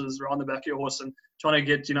passes around the back of your horse and trying to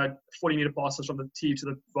get 40-meter passes from the tee to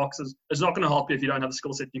the boxes, it's not going to help you if you don't have the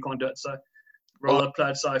skill set. You can't do it. So rather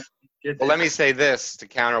play it safe. Well, let me say this to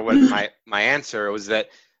counter what my answer was, that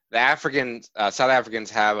the South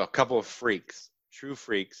Africans have a couple of freaks, true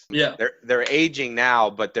freaks. Yeah, they're aging now,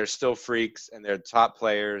 but they're still freaks and they're top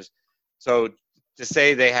players. So to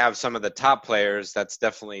say they have some of the top players, that's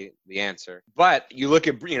definitely the answer. But you look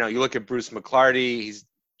at Bruce McClarty, he's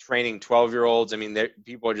training 12-year-olds. I mean,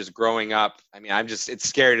 people are just growing up. I mean, it's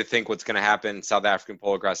scary to think what's going to happen in South African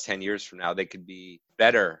Polocross 10 years from now. They could be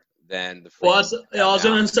better than the freaks. Well, I was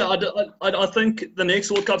going to say, I think the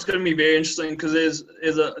next World Cup's going to be very interesting, because there's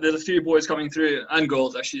a few boys coming through, and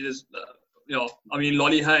girls actually. There's,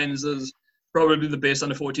 Lolly Haynes is probably the best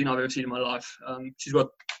under 14 I've ever seen in my life. She's got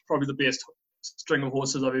probably the best string of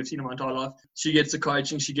horses I've ever seen in my entire life. She gets the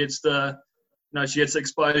coaching, she gets the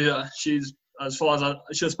exposure. She's, as far as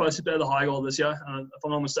she was supposed to play the high goal this year. If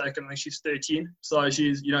I'm not mistaken, I think she's 13. So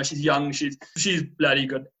she's young. She's bloody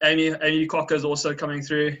good. Amy Cocker's also coming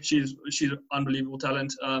through. She's unbelievable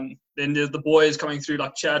talent. Then there's the boys coming through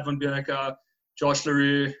like Chad van Bierke, Josh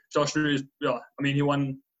Leroux. Josh Leroux, he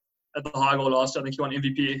won at the high goal last year. I think he won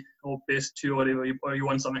MVP or best two or whatever, or he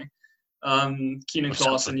won something. Keenan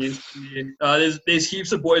Clarkson. There's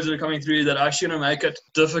heaps of boys that are coming through that are actually going to make it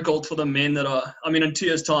difficult for the men that are. I mean, in 2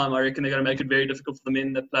 years' time, I reckon they're going to make it very difficult for the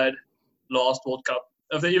men that played last World Cup.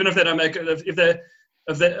 Even if they don't make it,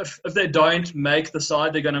 if they don't make the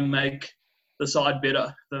side, they're going to make the side better.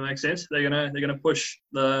 Does that make sense? They're gonna push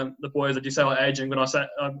the boys that you say are aging. But I say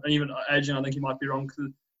even aging, I think you might be wrong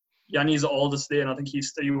because Yanni's the oldest there, and I think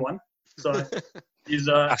he's 31. So he's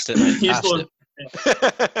still.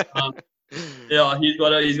 Yeah, he's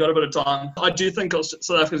got a bit of time. I do think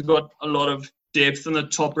South Africa's got a lot of depth in the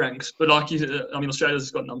top ranks, but like you said, I mean,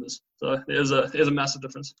 Australia's got numbers, so there's a massive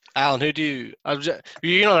difference. Alan, who do you?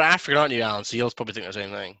 You're not African, aren't you, Alan? So you'll probably think the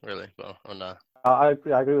same thing, really. Well, or no. I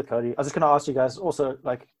agree with Cody. I was just going to ask you guys also,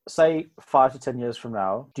 like, say 5 to 10 years from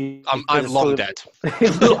now, do you? I'm long dead.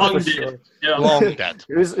 Long dead. Yeah. Long dead.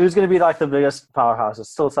 Who's going to be like the biggest powerhouses?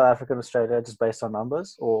 Still South Africa and Australia, just based on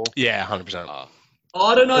numbers, or? Yeah, 100%.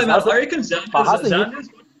 I don't know, man. I reckon Zambia's got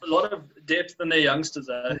a lot of depth in their youngsters.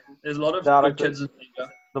 There's a lot of good kids in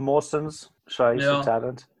there. The Mawsons show some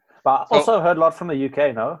talent, but I also heard a lot from the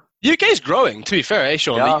UK. No. UK is growing. To be fair,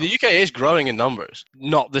 Sean, yeah. The UK is growing in numbers.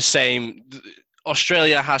 Not the same.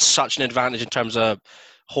 Australia has such an advantage in terms of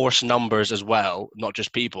horse numbers as well, not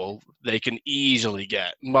just people. They can easily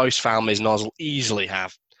most families will easily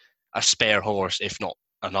have a spare horse, if not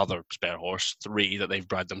another spare horse, 3 that they've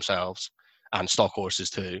bred themselves, and stock horses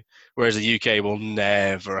too. Whereas the UK will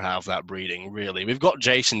never have that breeding, really. We've got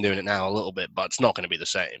Jason doing it now a little bit, but it's not going to be the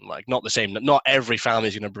same. Like, not the same. Not every family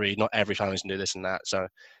is going to breed. Not every family is going to do this and that. So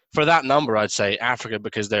for that number, I'd say Africa,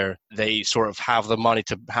 because they sort of have the money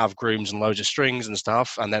to have grooms and loads of strings and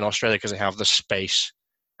stuff, and then Australia because they have the space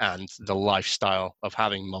and the lifestyle of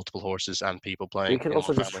having multiple horses and people playing. You can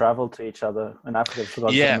also just travel to each other in Africa.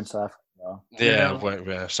 Yeah,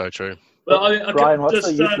 so true. Well, Brian, what's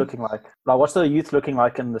the youth looking like? Like, what's the youth looking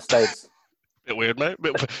like in the States? Bit weird, mate.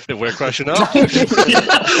 Bit weird question now.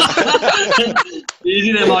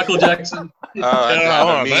 Easy there, Michael Jackson.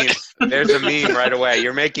 Oh, meme. There's a meme right away.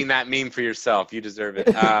 You're making that meme for yourself. You deserve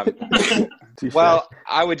it. Well,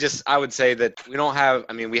 I would say that we don't have.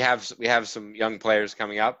 I mean, we have some young players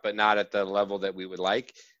coming up, but not at the level that we would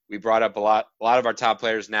like. We brought up a lot of our top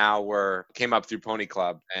players now came up through Pony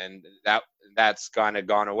Club, and that's kind of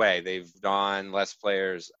gone away. They've gone less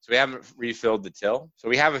players, so we haven't refilled the till. So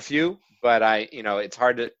we have a few, but it's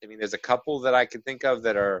hard to. I mean, there's a couple that I can think of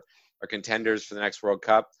that are contenders for the next World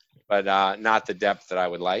Cup, but not the depth that I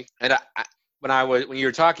would like. And when you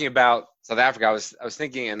were talking about South Africa, I was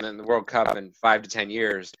thinking, and then the World Cup in 5 to 10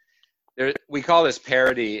 years, we call this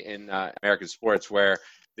parity in American sports, where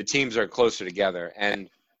the teams are closer together. And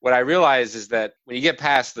what I realize is that when you get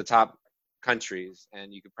past the top countries,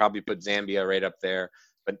 and you could probably put Zambia right up there,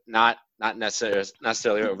 but not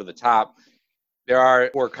necessarily over the top. There are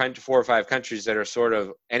 4 or 5 countries that are sort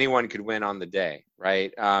of anyone could win on the day,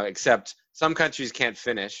 right? Except some countries can't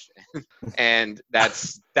finish, and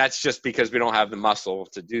that's just because we don't have the muscle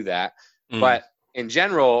to do that. But in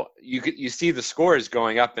general, you see the scores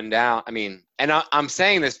going up and down. I mean, and I'm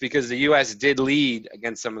saying this because the U.S. did lead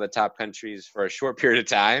against some of the top countries for a short period of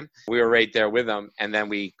time. We were right there with them, and then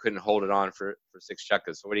we couldn't hold it on for 6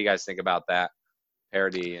 chukkas. So what do you guys think about that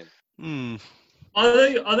parity?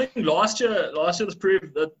 I think last year was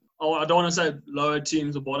proved that, I don't want to say lower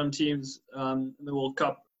teams or bottom teams in the World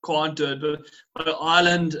Cup can't do it, but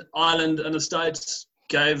Ireland and the States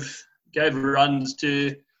gave runs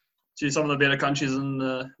to some of the better countries I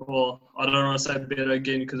don't want to say better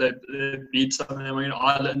again because they beat some of them. I mean,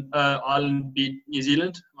 Ireland beat New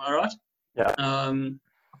Zealand. Am I right? Yeah. I can't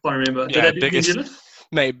remember. Did they beat New Zealand?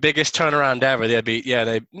 Mate, biggest turnaround ever. They beat.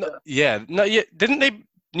 Didn't they?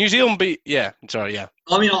 New Zealand beat. Yeah. Sorry. Yeah.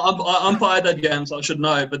 I mean, I umpired that game, so I should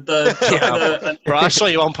know. But bro, I saw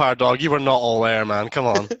you umpire, dog. You were not all there, man. Come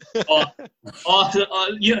on. Can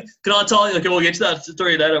I tell you? Okay, we'll get to that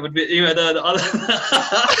story later. But anyway, the other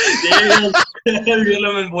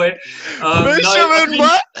Fisherman boy.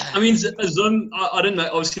 What? I mean, Zim. I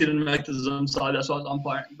didn't make the Zim side. That's why I was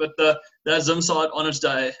umpiring. But that Zim side on its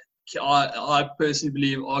day, I personally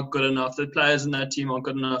believe are good enough. The players in that team are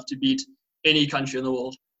good enough to beat any country in the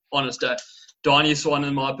world on its day. Donnie Swan,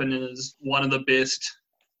 in my opinion, is one of the best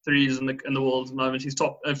threes in the world at the moment. He's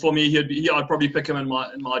top, and for me, I'd probably pick him in my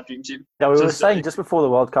dream team. Yeah, we were saying just before the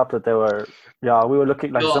World Cup that we were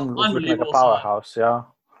looking like Zim was looking like a powerhouse. Yeah.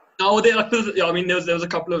 No, I mean, there was a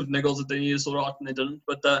couple of niggles that they needed to sort out and they didn't.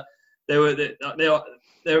 But they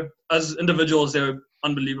were as individuals, they were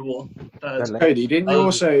unbelievable. Cody, didn't you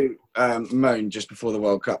also moan just before the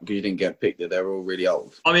World Cup because you didn't get picked that they're all really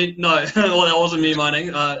old? I mean, no, well, that wasn't me moaning.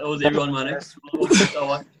 It was everyone moaning.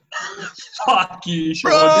 Fuck you,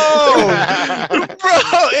 Sean. Bro,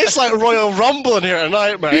 it's like Royal Rumble in here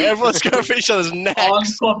tonight, mate. Everyone's going for each other's necks. I'm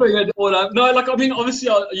stopping it all up. No, like, I mean, obviously,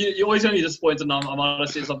 you always only disappointed, and I'm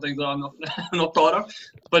honestly something that I'm not proud of.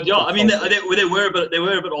 But yeah, I mean, they were a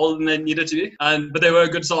bit older than they needed to be, but they were a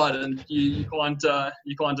good side, and you can't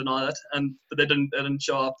deny that. But they didn't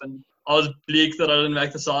show up, and I was bleak that I didn't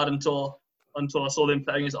make the side until I saw them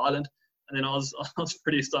playing against Ireland. And then I was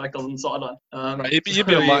pretty stoked. I was on the sideline. Right, you'd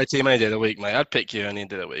be on my team any day of the week, mate. I'd pick you any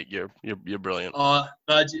day of the week. You're brilliant.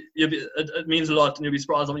 It means a lot, and you'll be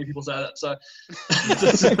surprised how many people say that. So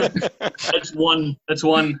it's one.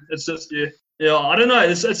 It's just yeah. I don't know.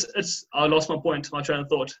 It's. I lost my point, my train of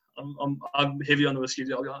thought. I'm heavy on the whiskey.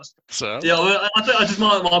 I'll be honest. So yeah, well, I just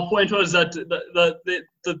my point was that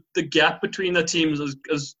the gap between the teams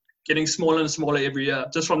is getting smaller and smaller every year,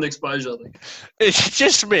 just from the exposure, I think. It's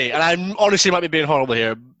just me, and I honestly might be being horrible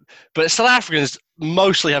here, but South Africans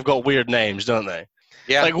mostly have got weird names, don't they?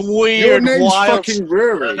 Yeah. Like weird, Your name's wild. fucking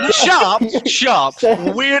Rory. Shut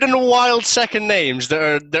up. Weird and wild second names that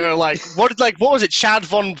are like what was it? Chad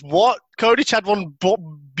von what? Cody? Chad von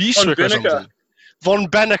Bieswick or something. Von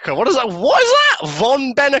Benneker. What is that?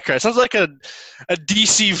 Von Benneker. It sounds like a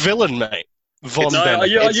DC villain, mate. Von Benneker.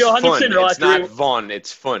 You're 100% fun. right. It's not Von,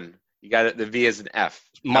 it's fun. You got it. The V is an F.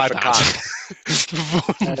 My bad.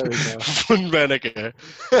 Von Benneker.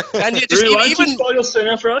 And you just Drew, why don't you spell your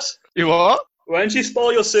surname for us? You what? Why don't you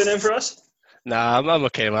spell your surname for us? Nah, I'm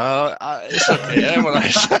okay, man. It's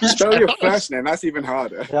okay. Spell your first name. That's even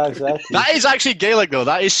harder. Yeah, exactly. That is actually Gaelic, though.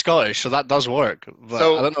 That is Scottish, so that does work. But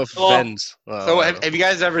So- I don't know if Ben's. So have you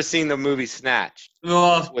guys ever seen the movie Snatch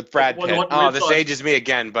with Brad Pitt? This ages me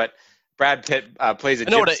again, but Brad Pitt plays a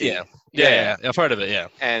I know what gypsy. Yeah, I've heard of it, yeah.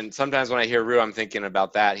 And sometimes when I hear Rue, I'm thinking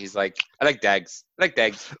about that. He's like, I like Dags. Like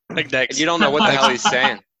And Dex. you don't know what the hell he's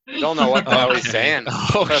saying. You don't know what the hell he's saying.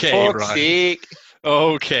 Okay, For fuck's Ryan. sake.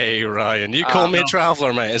 Okay, Ryan. You call me a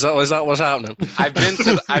traveller, mate. Is that what's happening? I've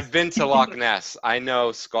been to Loch Ness. I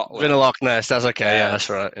know Scotland. Been to Loch Ness. That's okay. Yeah. Yeah, that's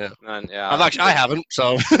right. Yeah. Yeah. I haven't.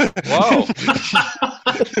 So. Whoa.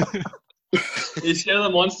 You scare the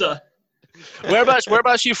monster.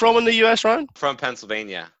 Whereabouts you from in the US, Ryan? From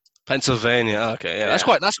Pennsylvania. Pennsylvania. Okay, yeah. Yeah.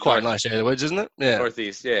 That's quite nice area, isn't it? Yeah.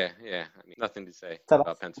 Northeast. Yeah. I mean, nothing to say Tell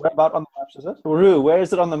about us, Pennsylvania. where about on the map is it? Rue, where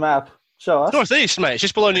is it on the map? Show us. Northeast, mate. It's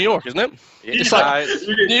just below New York, isn't it? It's like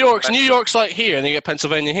New York's like here, and then you get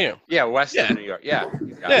Pennsylvania here. Yeah, west of New York. Yeah.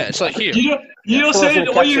 Yeah, it's like here. You said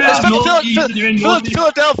all you have northeast. You're in northeast.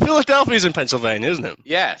 Philadelphia's in Pennsylvania, isn't it?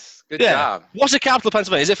 Yes. Good Yeah. job. What's the capital of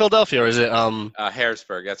Pennsylvania? Is it Philadelphia or is it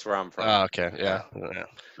Harrisburg. That's where I'm from. Oh, okay, yeah.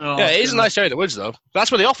 Oh, Yeah, it is a nice area, the woods, though. That's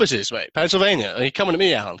where the office is, mate. Pennsylvania. Are you coming to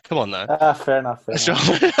me, Alan? Come on, now. Fair enough. That's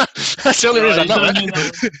the only reason I know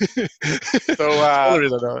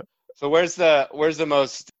it. So where's the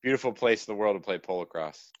most beautiful place in the world to play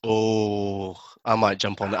polocrosse? Oh, I might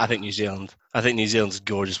jump on that. I think New Zealand. I think New Zealand's a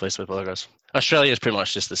gorgeous place to play polocrosse. Australia is pretty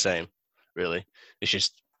much just the same, really. It's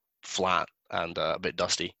just flat and a bit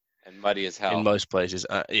dusty. And muddy as hell. In most places,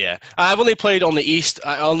 yeah. I've only played on the east.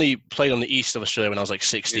 I only played on the east of Australia when I was like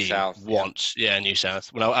 16 once. Yeah, New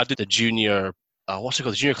South. When I did the junior, what's it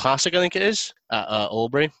called? The Junior Classic, I think it is, at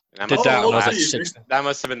Albury. That Did must, that when I was have like 16. that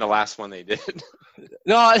must have been the last one they did.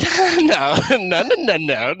 No. They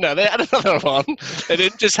had another one. They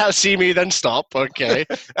didn't just see me then stop. Okay,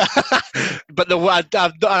 but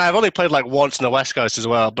I've only played like once on the West Coast as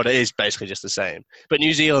well. But it is basically just the same. But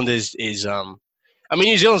New Zealand is I mean,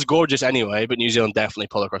 New Zealand's gorgeous anyway, but New Zealand definitely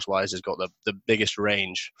polocrosse-wise has got the biggest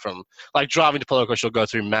range from, like, driving to polocrosse, you'll go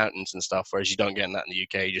through mountains and stuff, whereas you don't get that in the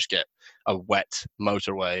UK. You just get a wet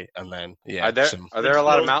motorway and then, yeah. Are there a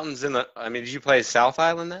lot of mountains in the, I mean, did you play South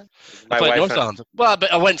Island then? I played North Island. Well,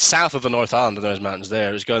 but I went south of the North Island and there was mountains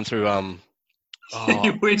there. It was going through,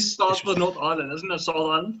 You went south of the North Island, isn't it South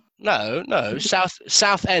Island? No,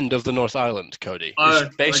 south end of the North Island, Cody.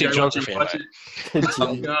 It's basic geography.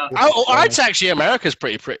 I'd say actually America's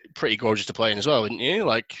pretty gorgeous to play in as well, wouldn't you?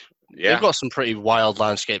 Like, they've got some pretty wild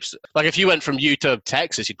landscapes. Like, if you went from Utah to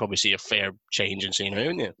Texas, you'd probably see a fair change in scenery,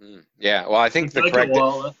 wouldn't you? Yeah. Well, I think the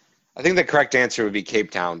correct answer would be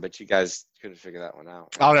Cape Town, but you guys couldn't figure that one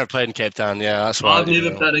out. I've never played in Cape Town. Yeah, that's why. I've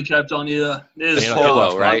never played in Cape Town either. Just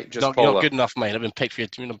polo, right? Just polo. You're not good enough, mate. I've been picked for you.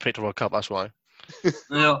 You've been picked to World Cup. That's why.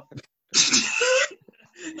 Yeah.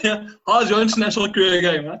 Yeah. How's your international career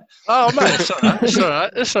going, man? Oh man, it's all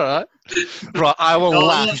right. Right, I will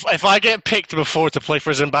laugh if I get picked to play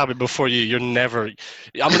for Zimbabwe before you. You're never.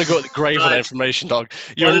 I'm gonna go to the grave with that information, dog.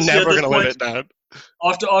 You're never gonna live it down.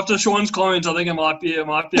 After Sean's comments, I think it might be.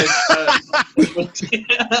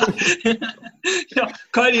 Yeah,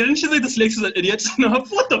 Cody, didn't you think the Selects is an idiot? No,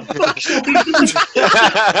 what the fuck?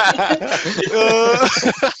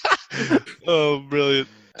 Oh, brilliant.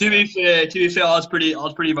 To be fair, I was pretty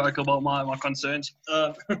vocal about my concerns.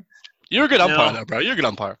 You're a good umpire, though, bro. You're a good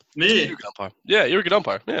umpire. Me? You're a good umpire. Yeah, you're a good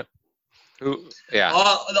umpire. Yeah. Yeah.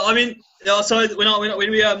 I mean, yeah. So when we were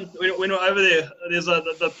over there, there's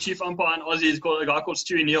the chief umpire in Aussie is called a guy called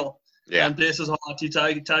Stewie Neal. Yeah. And bless his heart, he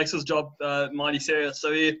takes his job mighty serious. So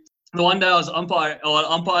the one day I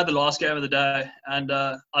umpired the last game of the day, and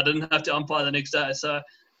I didn't have to umpire the next day. So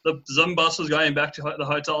the Zim bus was going back to the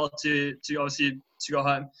hotel to obviously to go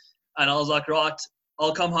home, and I was like, right,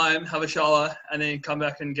 I'll come home, have a shower, and then come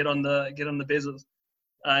back and get on the bezels.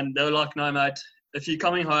 And they were like, no, mate. If you're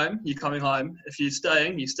coming home, you're coming home. If you're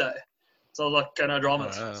staying, you stay. So I was like, okay, no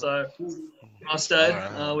dramas. Wow. So I stayed.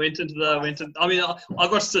 Wow. I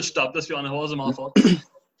got stitched up. Let's be honest, it wasn't my fault.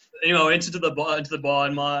 Anyway, I went into the bar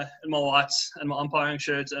in my whites and my umpiring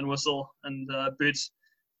shirt and whistle and boots.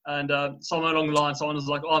 And somewhere along the line, someone was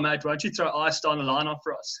like, "Oh, mate, why don't you throw ice down the line off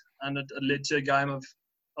for us?" And it led to a game of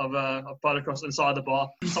Polocross inside the bar.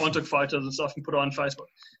 Someone took photos and stuff and put it on Facebook.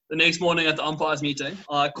 The next morning at the umpires meeting,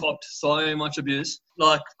 I copped so much abuse.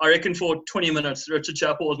 Like, I reckon for 20 minutes, Richard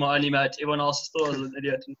Chappell was my only mate. Everyone else thought I was an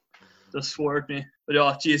idiot and just swore at me. But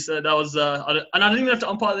yeah, geez, that was and I didn't even have to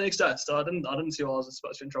umpire the next day, so I didn't see why I was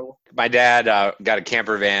supposed to be in trouble. My dad got a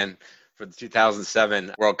camper van for the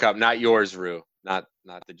 2007 World Cup. Not yours, Rue. Not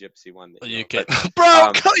the gypsy one. That you can,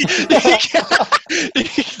 bro.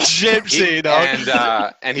 Gypsy,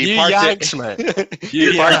 dog. And he you parked Yanks, it. Man.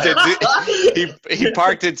 He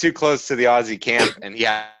parked it too close to the Aussie camp, and he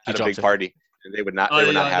had a big party, and they were not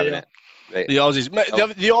having it. The Aussies,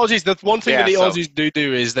 the Aussies. The one thing that the Aussies do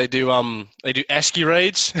is they do esky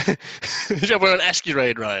raids. Did you ever an esky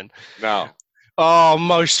raid, Ryan? No. Oh,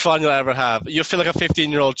 most fun you'll ever have. You'll feel like a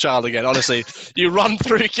 15-year-old child again, honestly. You run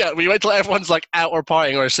through camp. We wait till everyone's like out or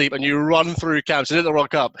partying or asleep, and you run through camps. It's in the World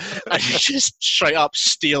Cup, and you just straight up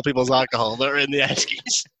steal people's alcohol that are in the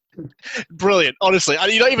eskies. Brilliant, honestly.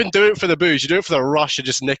 And you don't even do it for the booze. You do it for the rush of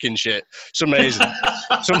just nicking shit. It's amazing.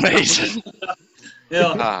 It's amazing.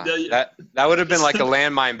 Yeah, that would have been like a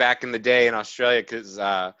landmine back in the day in Australia, because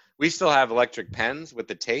we still have electric pens with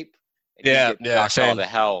the tape. Yeah, all the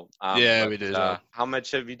hell. We do. How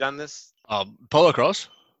much have you done this? Polocross.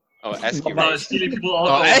 Oh, esky raid.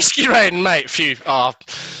 Esky raid, mate. Phew.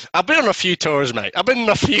 I've been on a few tours, mate. I've been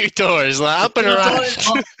I've been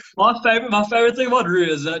around. My favorite thing about Rue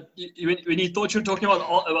is that when you thought you were talking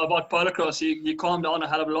about Polocross, you calmed down a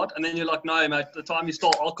hell of a lot, and then you're like, no, mate, the time you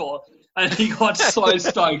stole alcohol, and he got so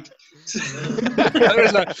stoked. So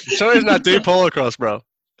he's not do Polocross, bro.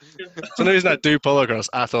 So no, he's not do Polocross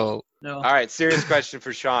at all. No. All right, serious question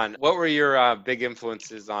for Sean. What were your big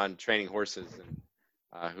influences on training horses, and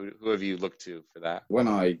who have you looked to for that? When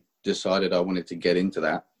I decided I wanted to get into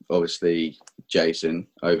that, obviously Jason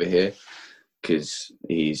over here, because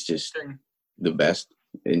he's just the best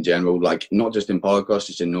in general, like not just in Polocross,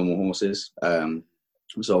 just in normal horses.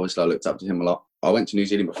 So obviously I looked up to him a lot. I went to New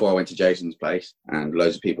Zealand before I went to Jason's place, and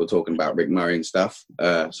loads of people talking about Rick Murray and stuff.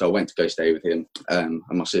 So I went to go stay with him, and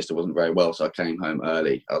my sister wasn't very well, so I came home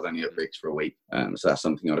early. I was only at Rick's for a week, so that's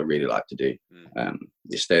something I'd really like to do.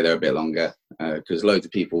 Just stay there a bit longer, because loads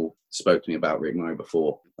of people spoke to me about Rick Murray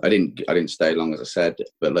before. I didn't stay long, as I said,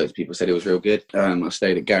 but loads of people said it was real good. I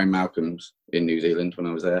stayed at Gary Malcolm's in New Zealand when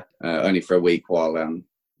I was there, only for a week while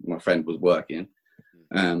my friend was working,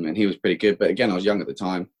 and he was pretty good. But again, I was young at the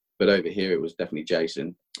time. But over here, it was definitely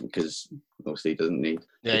Jason, because obviously he doesn't need.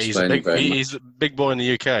 Yeah, he's a big boy in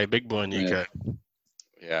the UK. Big boy in the UK.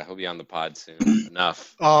 Yeah, he'll be on the pod soon.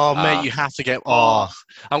 Enough. Oh, mate, you have to get. I'm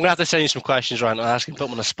gonna have to send you some questions right now. I can put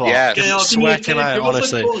him on the spot. Yeah, sweating out.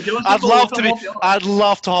 Honestly, I'd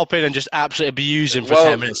love to hop in and just absolutely abuse him for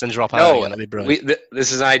 10 minutes and drop out again. That'd be brilliant.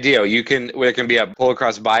 This is an idea. There can be a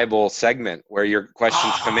Polocross Bible segment where your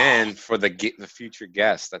questions come in for the future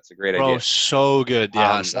guests. That's a great idea. So good.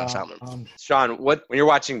 Yeah, that's happening. Sean, when you're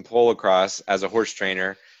watching Polocross as a horse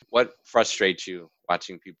trainer, what frustrates you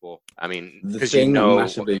watching people? I mean, the thing that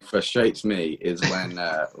massively frustrates me is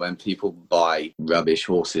when people buy rubbish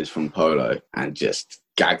horses from Polo and just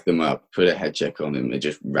gag them up, put a head check on them, and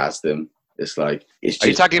just razz them. It's like, it's just. Are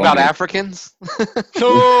you talking about Africans? Go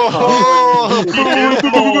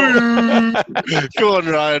on,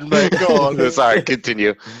 Ryan, mate. Go on. Sorry,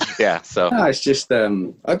 continue. Yeah, so. No, it's just, I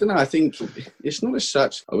don't know. I think it's not as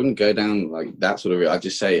such. I wouldn't go down like that sort of route. I'd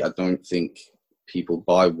just say I don't think people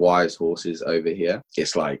buy wise horses over here.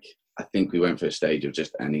 It's like, I think we went for a stage of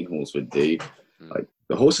just any horse would do. Like,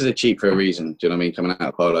 the horses are cheap for a reason. Do you know what I mean? Coming out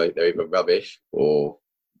of polo, they're either rubbish or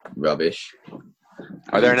rubbish.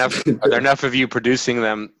 Are there enough of you producing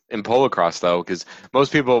them in polocross though? Because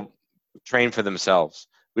most people train for themselves.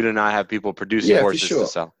 We do not have people producing horses to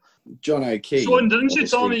sell. John O'Keefe. Sean, didn't you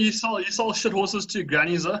tell me you sell shit horses to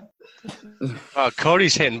grannies, huh? Oh,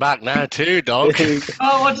 Cody's hitting back now too, dog. I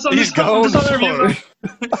just want to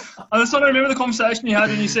remember the conversation you had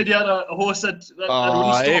when you said you had a horse that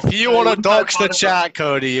if you want to dox the chat,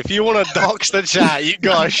 Cody, if you want to dox the chat, you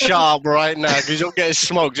got sharp right now because you'll get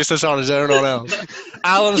smoked just as hard as everyone else.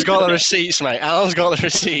 Alan's got the receipts, mate. Alan's got the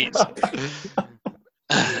receipts. All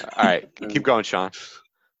right, keep going, Sean.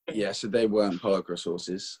 Yeah, so they weren't polocross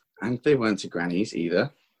horses, and they weren't to grannies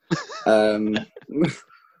either.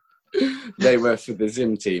 They were for the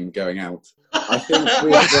Zim team going out. I think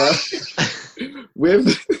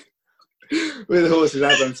with horses,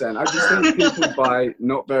 as I'm saying, I just think people buy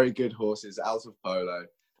not very good horses out of polo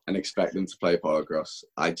and expect them to play polocross.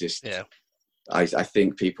 I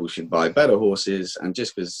think people should buy better horses, and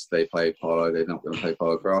just because they play polo, they're not going to play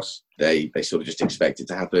polocross. They sort of just expect it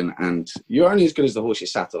to happen, and you're only as good as the horse you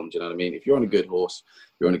sat on. Do you know what I mean? If you're on a good horse,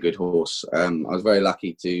 you're on a good horse. I was very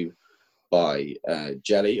lucky to buy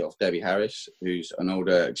Jelly off Debbie Harris, who's an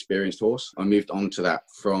older, experienced horse. I moved on to that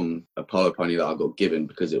from a polo pony that I got given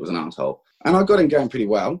because it was an asshole, and I got him going pretty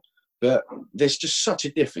well. But there's just such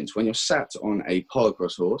a difference when you're sat on a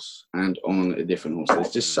polocross horse and on a different horse.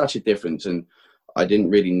 There's just such a difference, and I didn't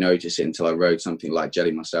really notice it until I rode something like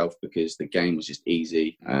Jelly myself, because the game was just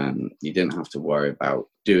easy. You didn't have to worry about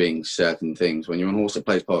doing certain things when you're on a horse that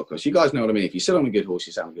plays polocross. You guys know what I mean. If you sit on a good horse,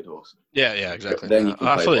 you sit on a good horse. Yeah, exactly. Then you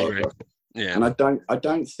can play fully polocross. agree. Yeah. And I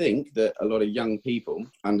don't think that a lot of young people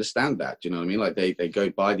understand that. Do you know what I mean? Like they go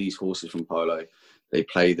buy these horses from polo, they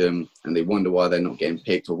play them, and they wonder why they're not getting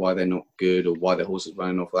picked, or why they're not good, or why their horse is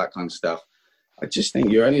running off, that kind of stuff. I just think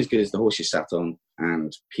you're only as good as the horse you sat on,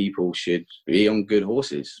 and people should be on good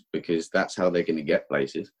horses because that's how they're going to get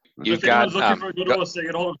places. Looking for a good horse, they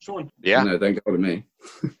get hold of Sean. Yeah. No, don't go to me.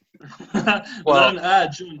 Well,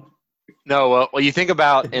 Sean. No, well, you think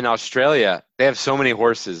about in Australia, they have so many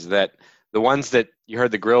horses that the ones that you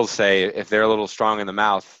heard the grills say, if they're a little strong in the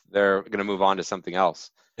mouth, they're going to move on to something else.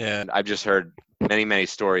 Yeah. And I've just heard many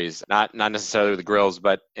stories, not necessarily the grills,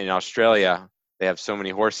 but in Australia, they have so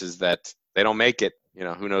many horses that they don't make it. You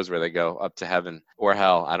know, who knows where they go, up to heaven or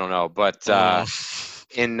hell. I don't know. But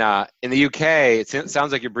in the UK, it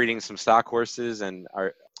sounds like you're breeding some stock horses. And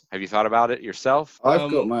have you thought about it yourself? I've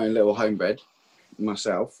got my own little homebred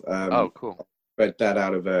myself. Oh, cool. Bred that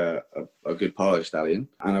out of a good polo stallion,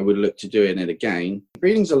 and I would look to doing it again.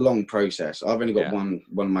 Breeding's a long process. I've only got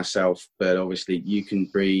one myself, but obviously you can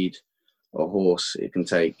breed a horse. It can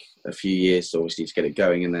take a few years, obviously, to get it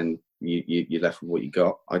going, and then you're left with what you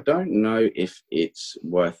got. I don't know if it's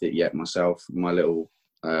worth it yet myself. My little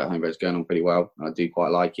homebred's going on pretty well. I do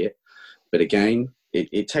quite like it, but again,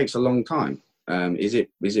 it takes a long time. Is it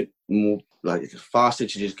more like faster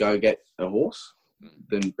to just go get a horse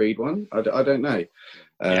than breed one? I don't know.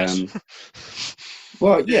 Yes.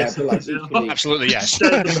 Well, yeah, but like equally, absolutely yes.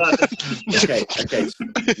 okay.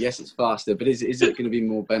 Yes, it's faster, but is it going to be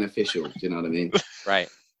more beneficial? Do you know what I mean? Right.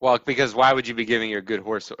 Well, because why would you be giving your good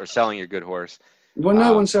horse or selling your good horse? Well,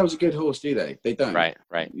 no one sells a good horse, do they? They don't. Right.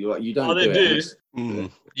 You don't. Oh, they do.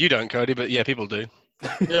 You don't, Cody, but yeah, people do.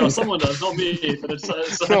 Yeah, someone does, not me, but it's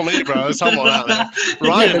not me, bro. It's someone out there.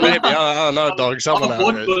 Ryan, maybe. I don't know, dog. Someone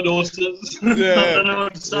out there. Good horses. Yeah. I don't know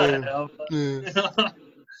what to say.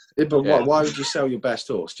 Yeah, but why would you sell your best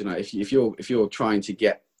horse? Do you know, if you're trying to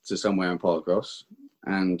get to somewhere in polocross,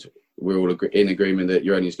 and we're all in agreement that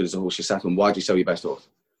you're only as good as the horse you sat on, why'd you sell your best horse?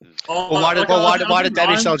 Why did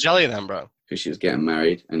Debbie sell Jelly then, bro? Because she was getting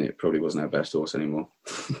married, and it probably wasn't her best horse anymore.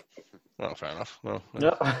 Oh, fair enough. Well,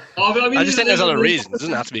 Yeah. I just think there's other reasons. It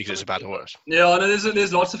doesn't have to be because it's a bad horse. Yeah, I know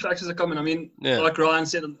there's lots of factors that come in. I mean, like Ryan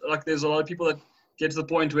said, like there's a lot of people that get to the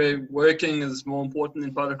point where working is more important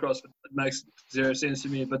than polocross. It makes zero sense to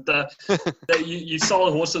me. But that you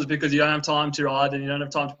sell horses because you don't have time to ride and you don't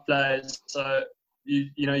have time to play. So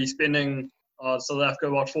you're spending South Africa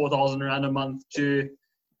about 4,000 rand a month to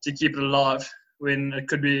keep it alive when it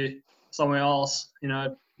could be somewhere else,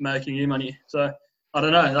 making you money. So I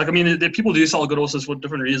don't know. Like, I mean, the people do sell good horses for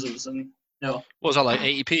different reasons, and what was that, like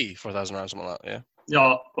 80p, 4,000 rand, something like that? Yeah.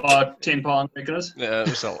 Yeah, about £10, making it. Yeah,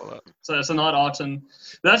 something like that. So it's a night out, and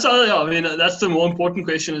that's that's the more important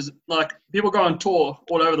question. Is like people go on tour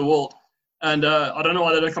all over the world, and I don't know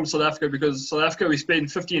why they don't come to South Africa, because South Africa we spend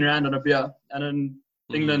 15 rand on a beer, and in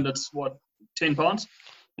England it's what, £10?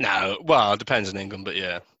 No, well, it depends on England, but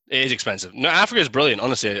yeah, it is expensive. No, Africa's brilliant.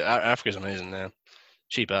 Honestly, Africa's amazing. Yeah,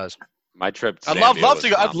 cheap as. My trip to I'd Zambia love was to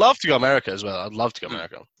go. I'd phenomenal. love to go America as well. I'd love to go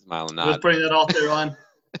America. Smile and Just nod. putting that out there, Ryan.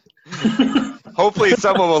 Hopefully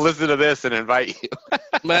someone will listen to this and invite you.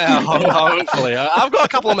 Man, hopefully. I've got a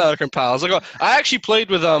couple American pals. I actually played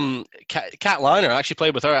with Kat Liner. I actually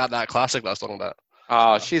played with her at that classic that I was talking about.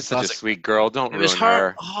 Oh, she's such Classic. a sweet girl. Don't It was ruin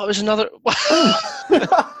her. Oh, it was another.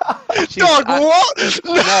 She's- Dog, I-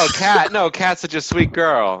 what? No, Kat's such a sweet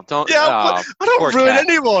girl. Don't. Yeah, oh, but I don't poor ruin Kat.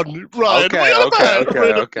 anyone, Ryan. Okay, What are you on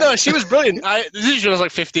about? okay. No, she was brilliant. This is when I was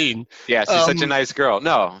like 15. Yeah, she's such a nice girl.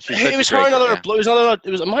 No, she's such It was a great her, girl, another. yeah. It was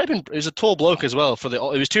another. It might have been. It was a tall bloke as well.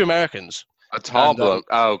 It was two Americans. A tall And, bloke.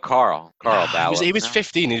 Oh, Carl Ballard. He was No,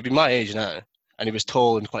 15. He'd be my age now, and he was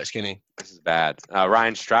tall and quite skinny. This is bad.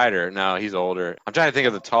 Ryan Strider. No, he's older. I'm trying to think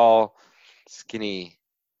of the tall, skinny.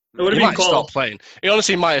 It would He have might been have Carl. stopped playing. He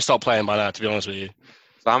honestly might have stopped playing by now, to be honest with you.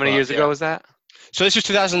 So how many years yeah. ago was that? So this was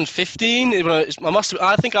 2015.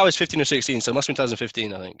 I think I was 15 or 16, so it must have been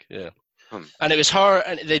 2015. I think. Yeah. And it was her,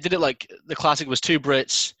 and they did it like the classic was two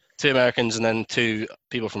Brits, two Americans, and then two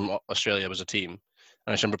people from Australia was a team. And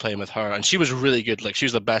I just remember playing with her, and she was really good. Like she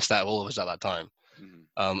was the best out of all of us at that time.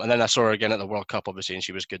 And then I saw her again at the World Cup, obviously, and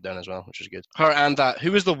she was good then as well, which was good. Her and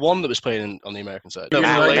who was the one that was playing on the American side?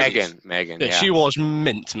 Megan. Yeah, she was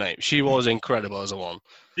mint, mate. She was incredible as a one.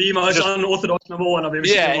 The most unorthodox number one I've ever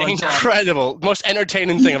seen. Yeah, in my life. incredible. Most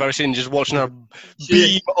entertaining thing I've ever seen. Just watching her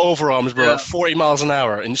beam overarms, bro, at 40 miles an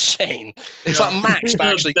hour. Insane. It's like Max, but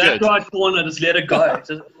actually that good. right corner, just let it go.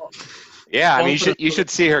 Yeah, I mean, you should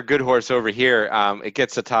see her good horse over here. It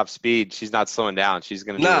gets to top speed. She's not slowing down. She's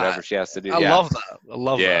going to do whatever she has to do. I love that. I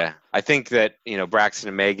love that. Yeah, I think that Braxton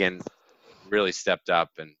and Megan really stepped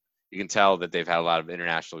up, and you can tell that they've had a lot of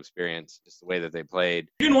international experience, just the way that they played.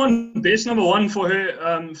 You won best number one for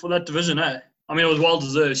her for that division, eh? I mean, it was well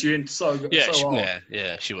deserved. She went so good. Yeah, so well.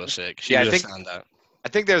 yeah, she was sick. She was a standout. I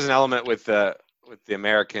think there's an element with the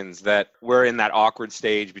Americans that we're in that awkward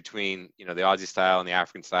stage between the Aussie style and the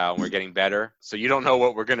African style, and we're getting better. So you don't know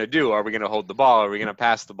what we're going to do. Are we going to hold the ball? Are we going to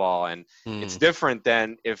pass the ball? And it's different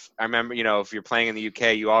than if I remember, if you're playing in the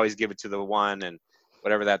UK, you always give it to the one and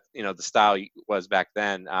whatever that the style was back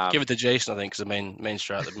then. Give it to Jason, I think, is the main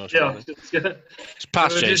strat that most. Yeah, just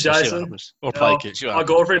pass Jason. See what happens. Or play kids. My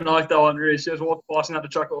girlfriend liked that one. Really, she was walking out to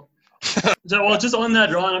chuckle. So, well, just on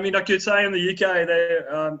that, Ryan. I mean, like you're saying in the UK,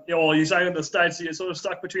 you're saying in the States, you're sort of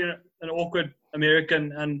stuck between an awkward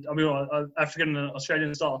American and African and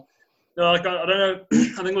Australian style. Like I don't know.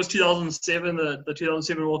 I think it was 2007, the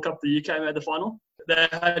 2007 World Cup. The UK made the final. They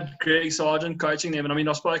had Greg Sargent coaching them, and I mean,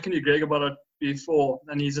 I've spoken to Greg about it before,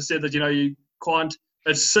 and he just said that you can't.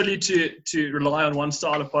 It's silly to rely on one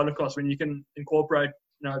style of polocrosse when you can incorporate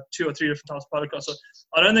two or three different types of polocrosse. So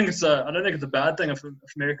I don't think it's a bad thing if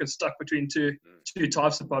America's stuck between two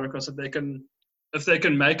types of polocrosse if they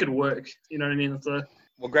can make it work. You know what I mean?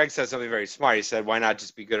 Well, Greg said something very smart. He said, "Why not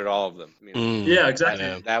just be good at all of them?" I mean, yeah,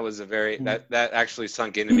 exactly. That was that actually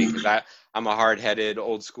sunk into me because I'm a hard-headed,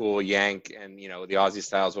 old-school Yank, and the Aussie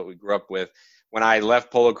style is what we grew up with. When I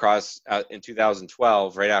left polocrosse in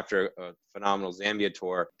 2012, right after a phenomenal Zambia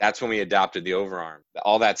tour, that's when we adopted the overarm.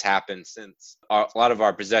 All that's happened since. A lot of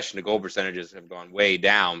our possession to goal percentages have gone way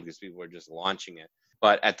down because people are just launching it.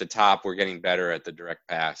 But at the top, we're getting better at the direct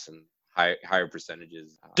pass and higher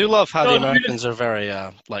percentages. I do love how the Americans are very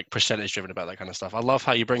percentage driven about that kind of stuff. I love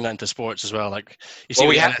how you bring that into sports as well. Like you see,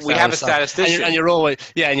 we have a statistician, and you're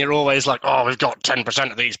always like, oh, we've got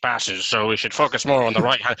 10% of these passes, so we should focus more on the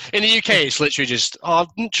right hand. In the UK, it's literally just,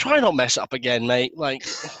 try not mess up again, mate. Like,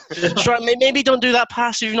 maybe don't do that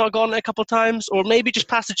pass if you've not gotten it a couple of times, or maybe just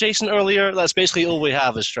pass to Jason earlier. That's basically all we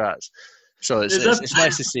have as strats. So it's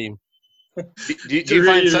nice to see. Do you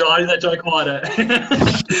find that joke harder?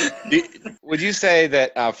 Would you say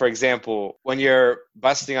that, for example, when you're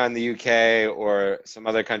busting on the UK or some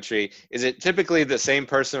other country, is it typically the same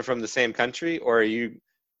person from the same country, or are you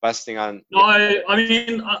busting on? No, I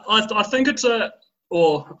mean, I think it's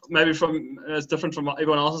or maybe it's different from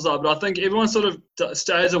everyone else's side, but I think everyone sort of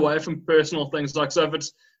stays away from personal things. Like, so if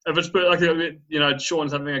it's like,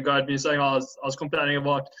 Sean's having a go at me saying, I was complaining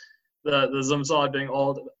about the Zim side being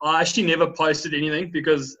old. I actually never posted anything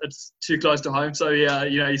because it's too close to home. So yeah,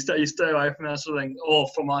 you stay away from that sort of thing. Or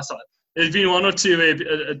from my side, there's been one or two where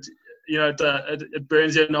it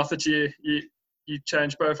burns you enough that you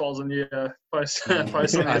change profiles and you post.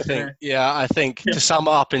 I think to sum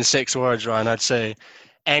up in 6 words, Ryan, I'd say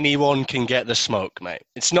anyone can get the smoke, mate.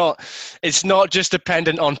 It's not just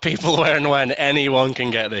dependent on people where and when. Anyone can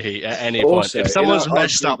get the heat at any point. If someone's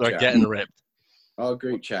messed up, they're getting ripped. Our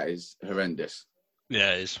group chat is horrendous.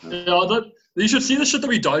 Yeah, it is. Yeah, you should see the shit that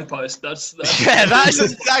we don't post. That's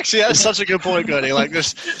that's such a good point, Cody. Like,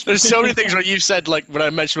 there's so many things where you've said, like when I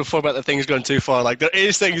mentioned before about the things going too far. Like, there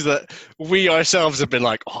is things that we ourselves have been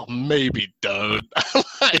like, oh, maybe don't.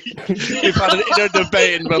 Like, we've had an inner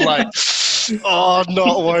debate and been like, oh,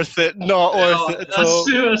 not worth it at all.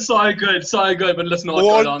 That's so good, but let's not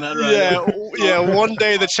go down that road. Yeah. One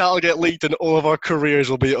day the chat will get leaked and all of our careers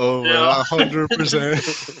will be over.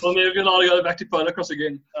 100%. Well, maybe I'll go back to Polocross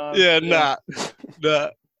again. Nah.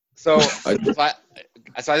 So I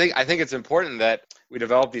think it's important that we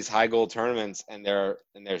develop these high goal tournaments and they're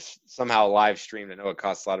somehow live streamed. I know it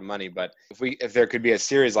costs a lot of money, but if there could be a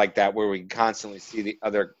series like that where we can constantly see the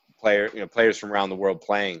other players from around the world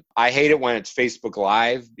playing. I hate it when it's Facebook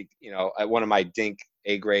Live, at one of my dink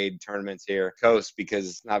A grade tournaments here coast, because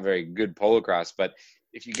it's not very good polocross. But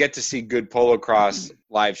if you get to see good polocross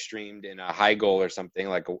live streamed in a high goal or something,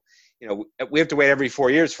 like we have to wait every 4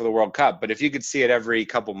 years for the World Cup, but if you could see it every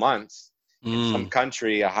couple months in some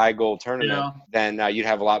country, a high goal tournament, then you'd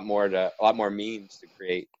have a lot more means to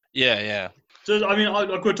create. Yeah. So, I mean,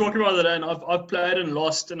 like we're talking about that, and I've played and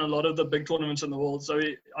lost in a lot of the big tournaments in the world. So,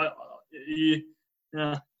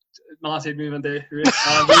 nice head movement there.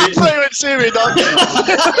 I thought you went Siri, dog. I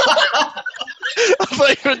thought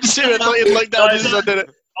you went Siri. I thought you'd look down as I did it.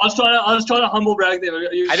 I was trying to humble brag there.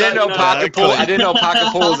 I didn't know pocket pool. I didn't know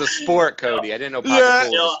pocket pool was a sport, Cody. I didn't know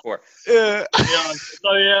pocket pool was a sport. Yeah. So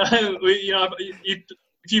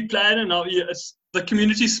if you plan enough, the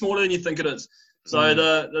community's smaller than you think it is. So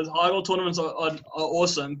the high goal tournaments are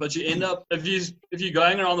awesome, but you end up if you're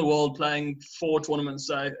going around the world playing 4 tournaments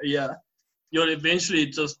say a year, you'll eventually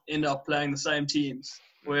just end up playing the same teams.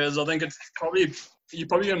 Whereas I think you're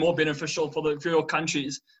probably getting more beneficial for your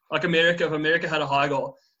countries. Like America, if America had a high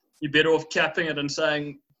goal, you're better off capping it and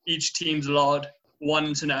saying each team's allowed 1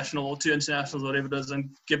 international or 2 internationals, whatever it is, and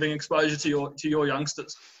giving exposure to your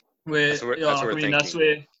youngsters. That's where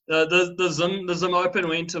the Zim Open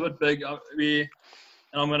went a bit big. This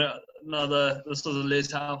is a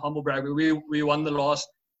less humble brag. We won the last,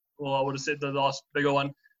 well, I would have said the last bigger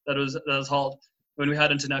one that was held when we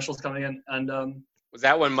had internationals coming in. And was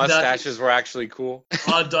that when mustaches were actually cool?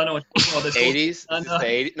 I don't know what you're talking about. 80s? And, the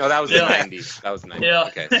 80s? No, that was the 90s. That was the 90s. Yeah.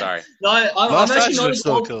 Okay, sorry. No, I'm actually not as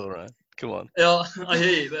old. Cool, right? Come on. Yeah, I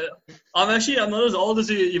hear you. But I'm not as old as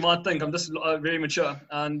you might think. I'm just very mature.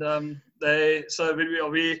 And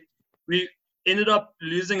we ended up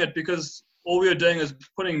losing it because all we were doing is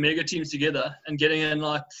putting mega teams together and getting in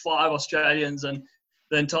like 5 Australians and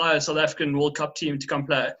the entire South African World Cup team to come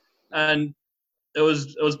play. And it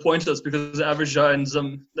was pointless because the average Joe and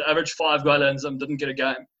Zim, the average 5-goaler in Zim didn't get a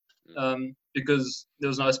game because there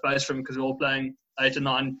was no space for him because we were all playing 8 or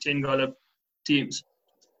 9, 10-goaler teams.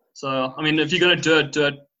 So, I mean, if you're going to do it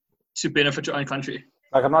to benefit your own country.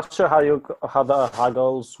 Like, I'm not sure how the high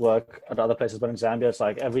goals work at other places, but in Zambia, it's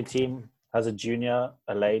like every team has a junior,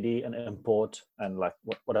 a lady, an import, and like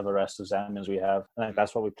whatever rest of Zambians we have. I think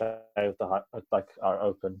that's what we play with our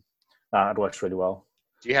open. It works really well.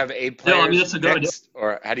 Do you have 8 players? Yeah, I mean, that's a good idea.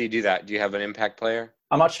 Or how do you do that? Do you have an impact player?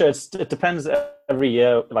 I'm not sure. It depends every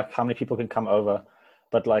year, like how many people can come over.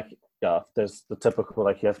 But like, yeah, there's the typical,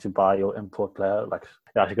 like you have to buy your import player. Like,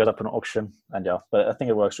 yeah, he goes up in an auction, and yeah, but I think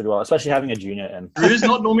it works really well, especially having a junior in. Drew's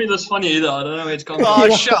not normally this funny either. I don't know where it's coming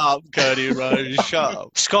from. Oh, shut up, Cody, bro. Shut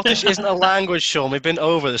up. Scottish isn't a language, Sean. We've been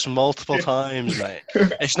over this multiple times, mate.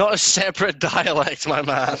 It's not a separate dialect, my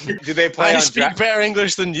man. Do they play I speak better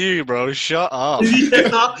English than you, bro. Shut up. Do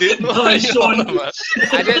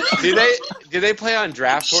they play on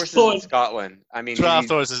draft horses in Scotland? I mean, draft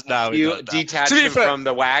horses now. You detach them from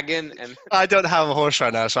the wagon, and I don't have a horse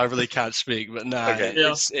right now, so I really can't speak. But nah, okay.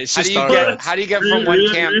 It's just how do you get from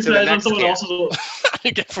one camp to the next camp? How do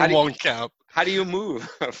you get from one camp? How do you move?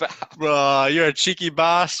 Bro, you're a cheeky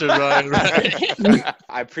bastard, right?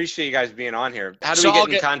 I appreciate you guys being on here. How do we get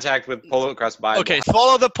in contact with Polocross Bible? Okay,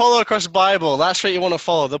 follow the Polocross Bible. That's what you want to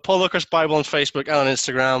follow. The Polocross Bible on Facebook and on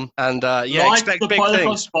Instagram. And expect big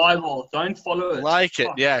things. Polocross Bible. Don't follow it. Like it.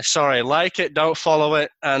 Yeah, sorry. Like it. Don't follow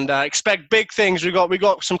it. And expect big things. We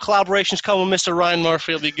got some collaborations coming with Mr. Ryan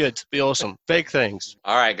Murphy. It'll be good. It'll be awesome. Big things.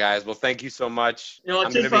 All right, guys. Well, thank you so much. I'll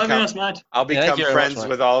become friends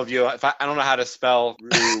with all of you. I don't know know how to spell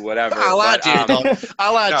Rue, whatever. I'll add you, Don.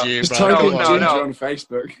 I'll add you, Just bro. type in No. Ginger on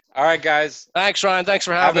Facebook. All right, guys. Thanks, Ryan. Thanks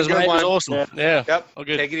for having us, Have a good mate. It was one. awesome. Yeah. Yep. All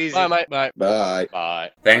good. Take it easy. Bye, mate. Bye. Bye.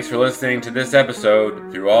 Bye. Thanks for listening to this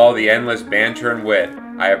episode. Through all the endless banter and wit,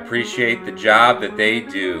 I appreciate the job that they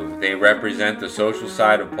do. They represent the social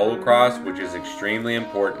side of polocrosse, which is extremely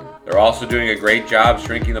important. They're also doing a great job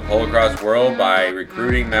shrinking the polocrosse world by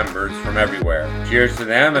recruiting members from everywhere. Cheers to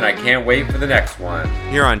them, and I can't wait for the next one.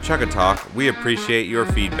 Here on Chugga Talk, we appreciate your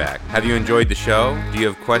feedback. Have you enjoyed the show? Do you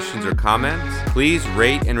have questions or comments? Please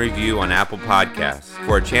rate and review on Apple Podcasts.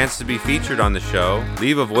 For a chance to be featured on the show,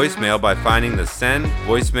 leave a voicemail by finding the Send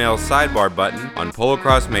Voicemail sidebar button on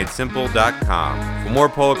polocrossmadesimple.com. For more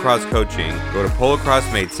polocrosse coaching, go to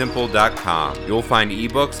polocrossmadesimple.com. You'll find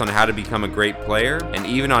ebooks on how to become a great player and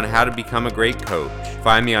even on how to become a great coach.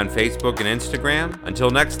 Find me on Facebook and Instagram. Until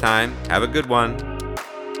next time, have a good one.